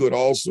 this could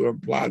also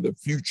imply the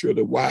future of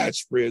the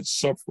widespread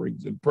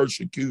sufferings and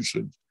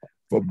persecutions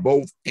for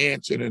both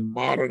ancient and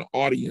modern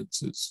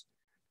audiences.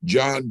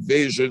 John's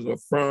vision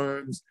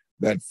affirms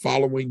that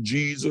following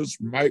Jesus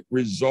might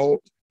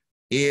result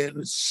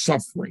in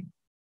suffering,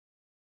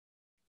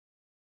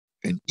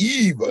 and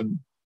even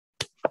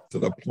to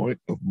the point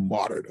of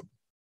martyrdom.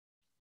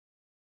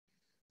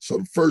 So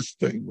the first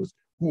thing was,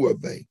 who are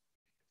they?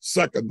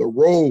 Second, the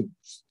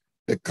robes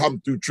that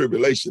come through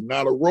tribulation.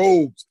 Now, the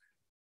robes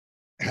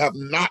have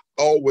not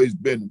always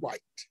been white.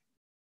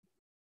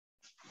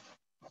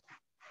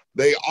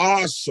 They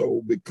are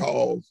so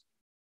because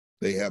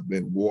they have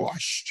been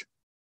washed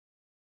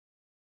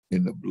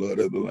in the blood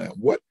of the Lamb.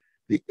 What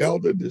the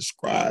elder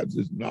describes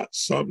is not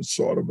some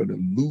sort of an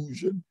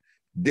illusion,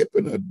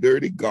 dipping a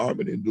dirty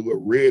garment into a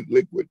red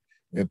liquid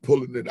and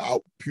pulling it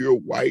out pure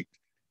white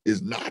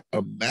is not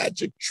a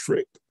magic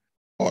trick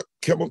or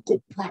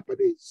chemical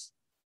properties.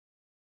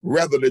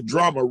 Rather, the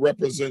drama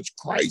represents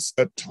Christ's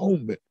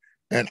atonement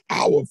and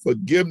our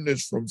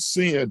forgiveness from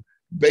sin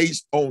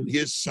based on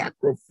his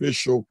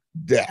sacrificial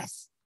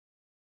death.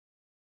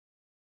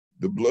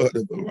 The blood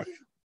of the Lamb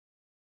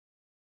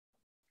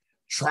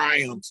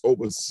triumphs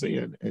over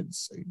sin and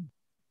Satan.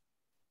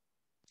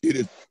 It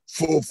is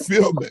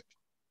fulfillment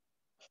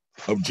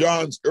of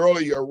John's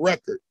earlier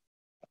record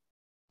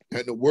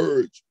and the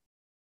words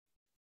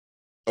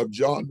of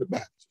John the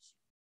Baptist.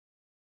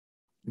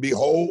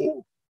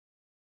 Behold,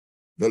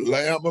 the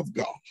Lamb of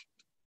God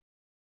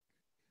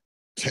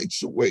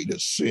takes away the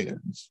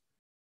sins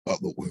of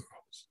the world.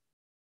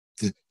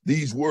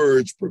 These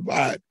words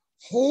provide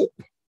hope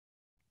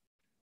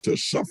to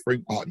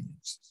suffering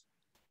audiences.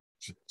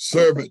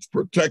 Servants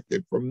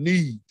protected from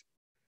need.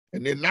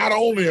 And then not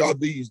only are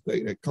these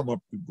they that come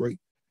up through great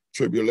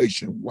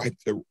tribulation,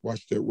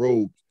 wash their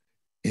robes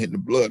in the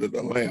blood of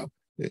the Lamb.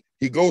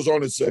 He goes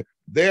on to say,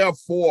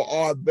 therefore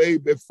are they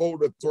before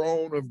the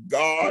throne of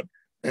God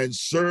and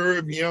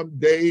serve him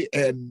day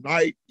and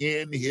night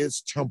in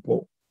his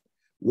temple.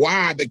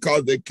 Why?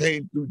 Because they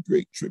came through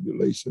great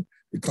tribulation,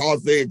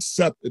 because they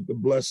accepted the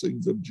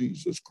blessings of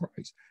Jesus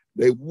Christ.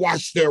 They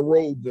washed their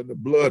robes in the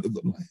blood of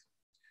the Lamb,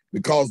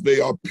 because they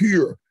are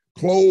pure,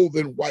 clothed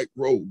in white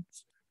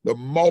robes. The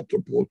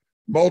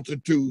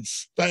multitude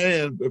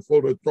stand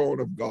before the throne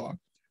of God.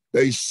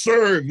 They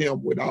serve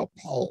him without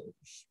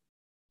pause.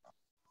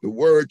 The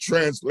word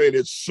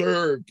translated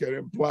serve can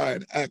imply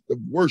an act of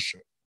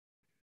worship.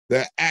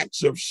 Their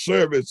acts of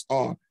service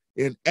are,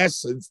 in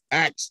essence,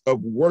 acts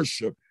of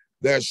worship.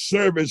 Their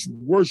service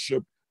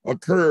worship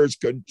occurs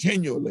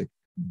continually,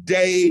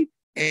 day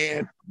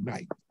and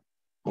night.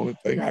 Only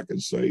thing I can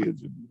say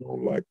is if you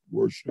don't like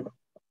worship,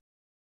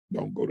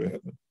 don't go to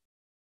heaven.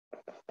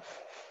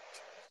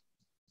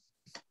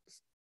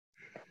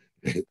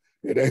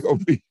 It ain't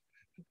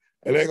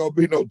gonna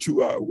be no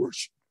 2-hour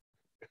worship.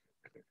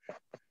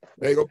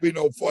 It ain't gonna be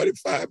no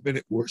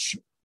 45-minute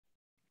worship.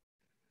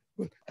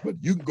 But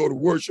you can go to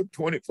worship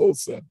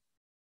 24/7.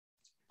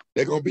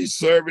 They're gonna be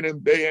serving him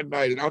day and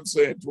night. And I'm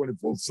saying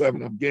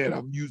 24/7. Again,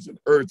 I'm using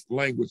earth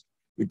language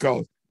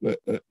because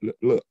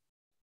look,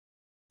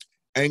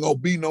 ain't gonna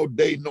be no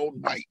day, no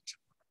night.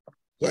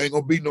 So ain't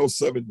gonna be no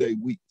 7-day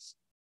weeks.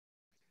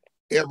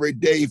 Every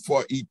day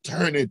for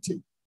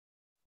eternity.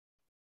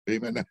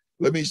 Amen. Now,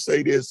 let me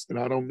say this, and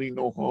I don't mean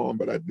no harm,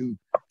 but I do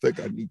think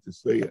I need to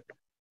say it.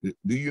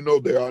 Do you know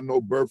there are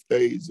no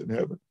birthdays in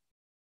heaven?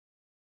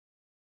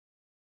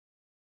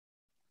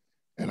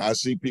 And I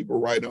see people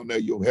write on there,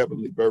 your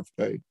heavenly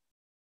birthday.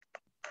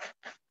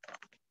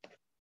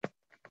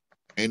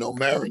 Ain't no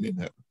marrying in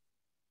heaven.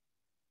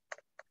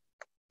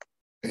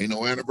 Ain't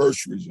no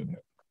anniversaries in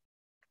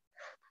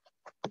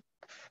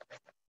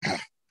heaven.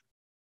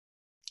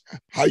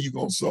 How you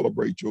gonna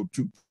celebrate your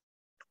 2th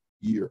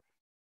year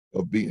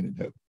of being in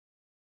heaven?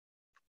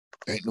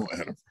 Ain't no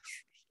anniversaries.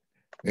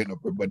 Ain't no,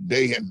 but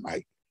day and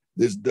night.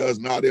 This does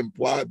not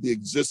imply the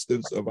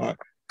existence of our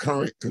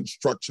current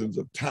constructions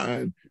of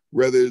time.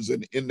 Rather, it is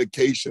an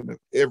indication of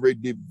every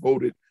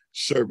devoted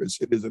service.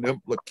 It is an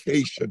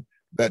implication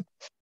that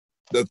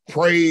the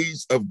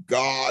praise of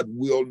God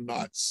will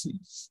not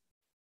cease.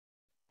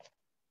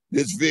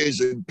 This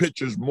vision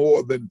pictures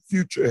more than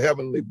future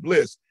heavenly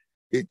bliss.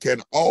 It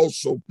can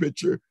also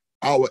picture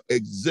our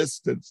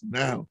existence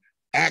now.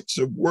 Acts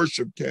of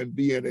worship can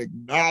be an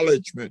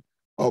acknowledgement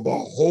of a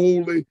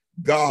holy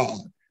God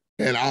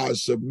and our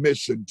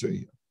submission to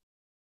him.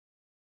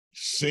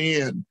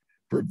 Sin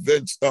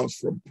prevents us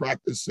from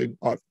practicing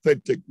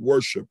authentic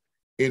worship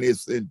in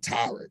its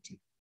entirety.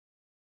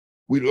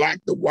 We lack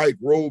the white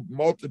robe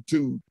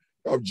multitude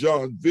of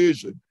John's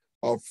vision,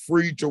 are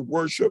free to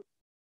worship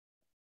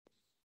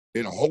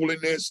in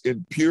holiness,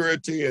 in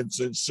purity, and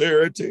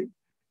sincerity,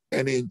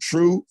 and in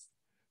truth,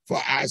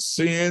 for our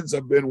sins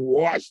have been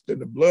washed in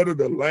the blood of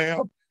the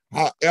Lamb.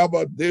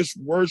 However, this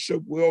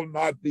worship will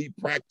not be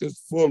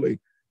practiced fully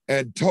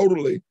and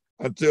totally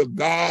until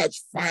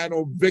God's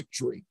final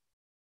victory,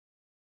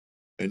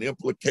 an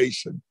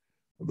implication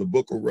of the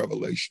book of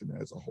Revelation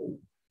as a whole.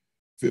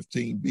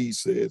 15b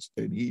says,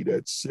 and he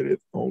that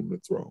sitteth on the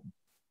throne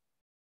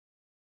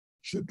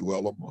should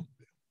dwell among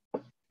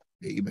them.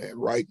 Amen.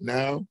 Right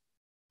now,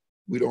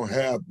 we don't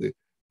have the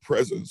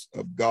presence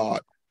of God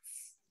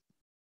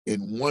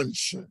in one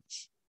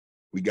sense.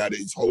 We got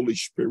his Holy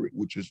Spirit,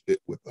 which is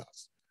it with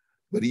us.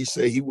 But he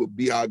said he will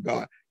be our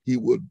God. He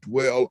will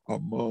dwell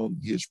among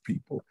his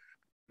people.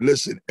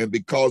 Listen, and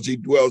because he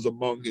dwells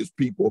among his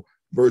people,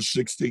 verse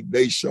 16,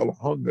 they shall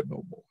hunger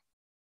no more,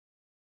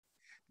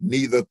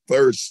 neither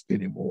thirst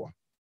anymore,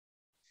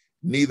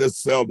 neither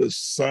shall the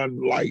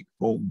sun light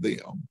on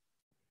them,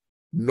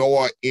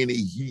 nor any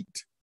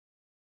heat.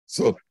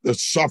 So the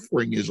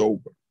suffering is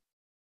over.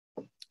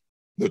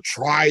 The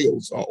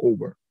trials are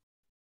over.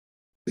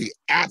 The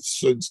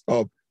absence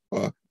of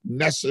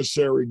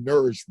necessary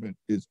nourishment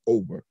is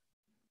over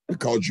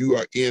because you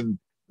are in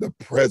the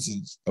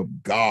presence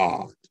of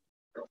God.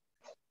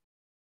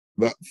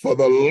 For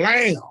the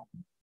Lamb,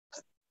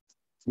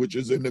 which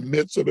is in the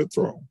midst of the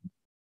throne,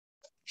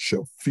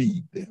 shall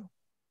feed them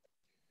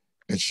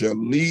and shall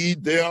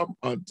lead them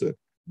unto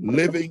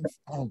living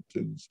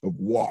fountains of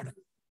water.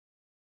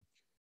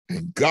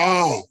 And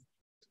God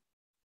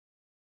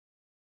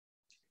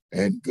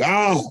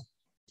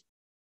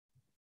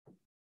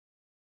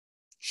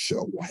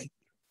shall wipe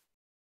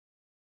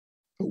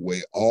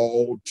away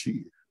all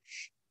tears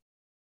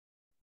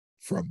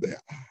from their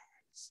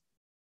eyes.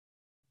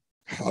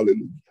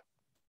 Hallelujah.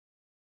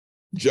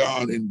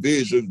 John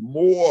envisions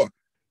more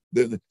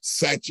than the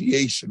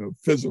satiation of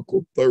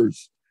physical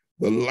thirst.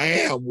 The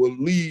Lamb will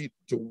lead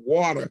to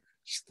water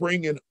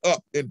springing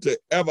up into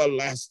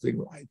everlasting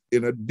life.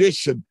 In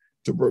addition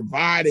to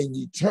providing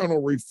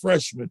eternal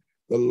refreshment,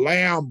 the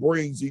Lamb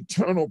brings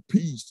eternal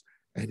peace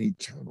and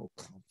eternal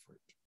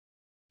comfort,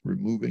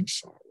 removing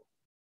sorrow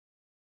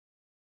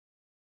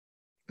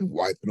and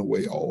wiping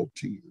away all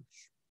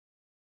tears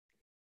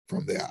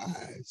from their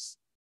eyes.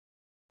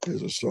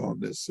 There's a song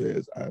that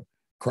says, I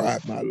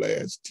cried my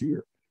last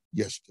tear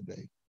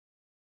yesterday.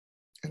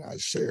 And I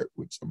shared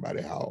with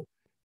somebody how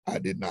I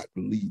did not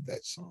believe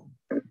that song.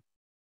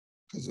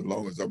 Because as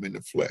long as I'm in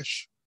the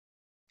flesh,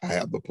 I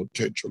have the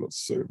potential of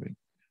serving,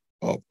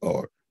 of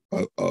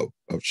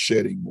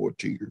shedding more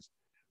tears.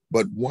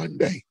 But one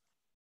day,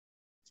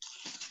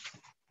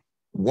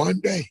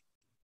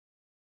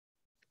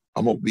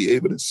 I'm going to be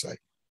able to say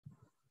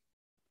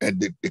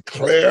and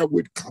declare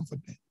with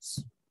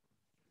confidence,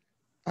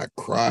 I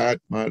cried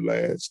my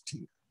last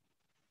tear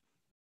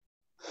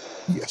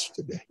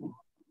yesterday,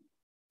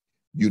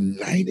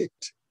 united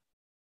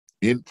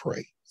in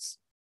praise.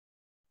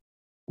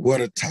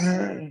 What a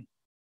time.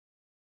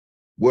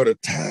 What a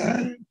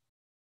time.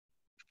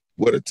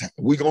 What a time.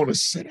 We're going to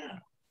sit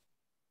down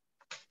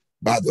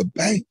by the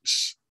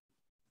banks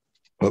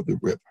of the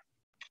river.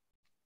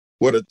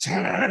 What a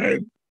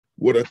time.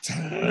 What a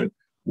time.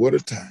 What a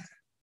time.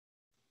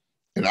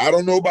 And I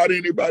don't know about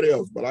anybody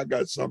else, but I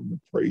got something to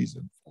praise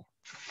him for.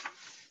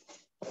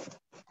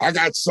 I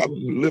got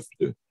something to lift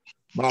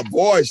my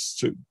voice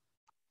to.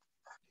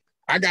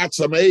 I got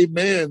some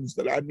amens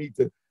that I need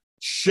to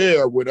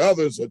share with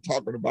others are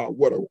talking about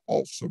what an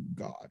awesome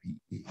God he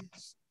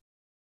is.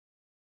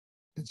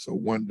 And so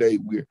one day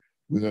we're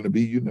going to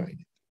be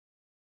united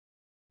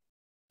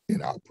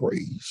in our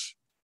praise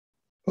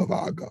of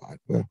our God.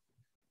 Well,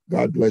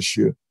 God bless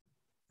you.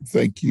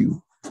 Thank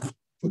you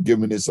for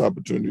giving this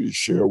opportunity to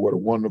share what a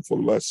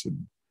wonderful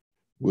lesson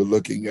we're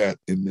looking at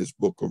in this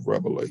book of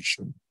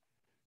Revelation.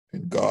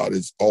 And God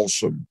is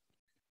awesome.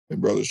 And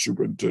Brother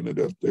Superintendent,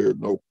 if there are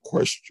no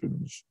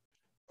questions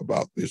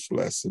about this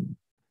lesson,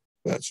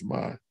 that's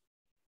my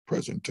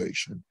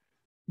presentation.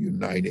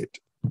 United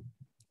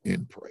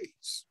in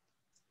praise.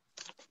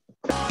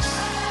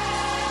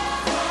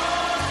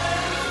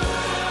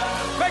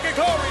 Make it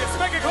glorious,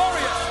 make it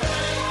glorious.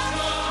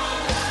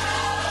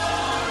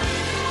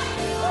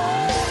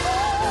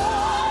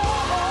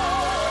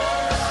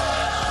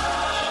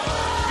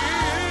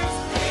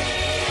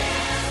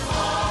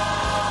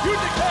 You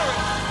declare it.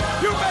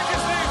 You make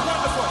his name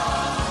wonderful.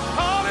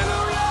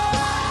 Hallelujah.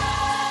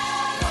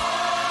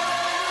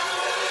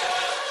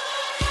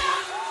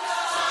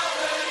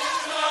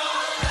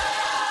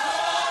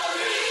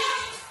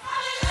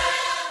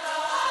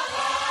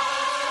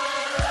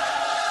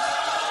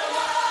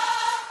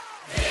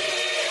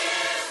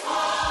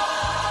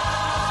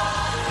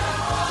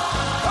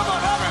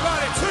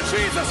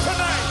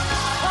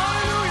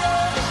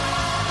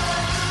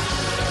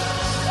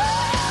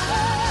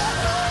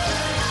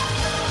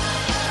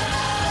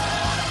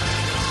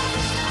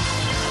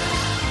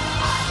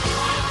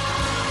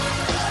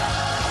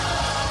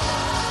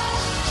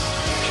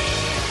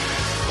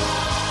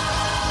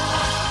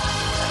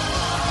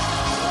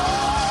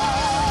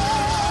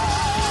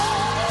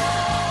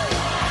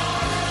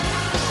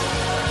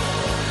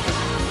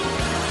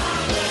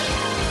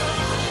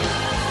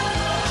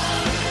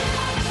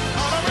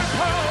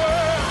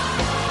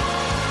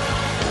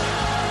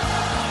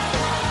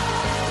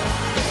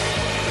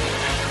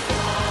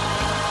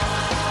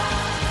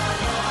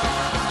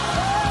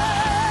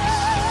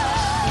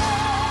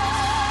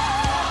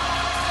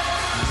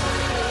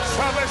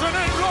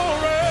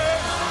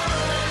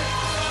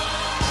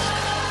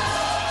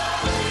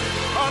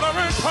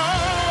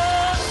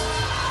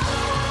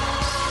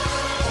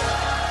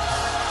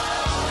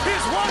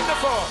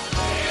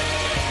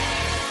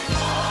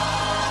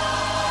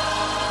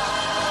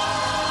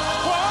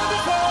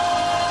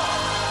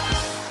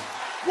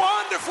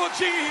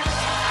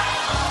 Jesus.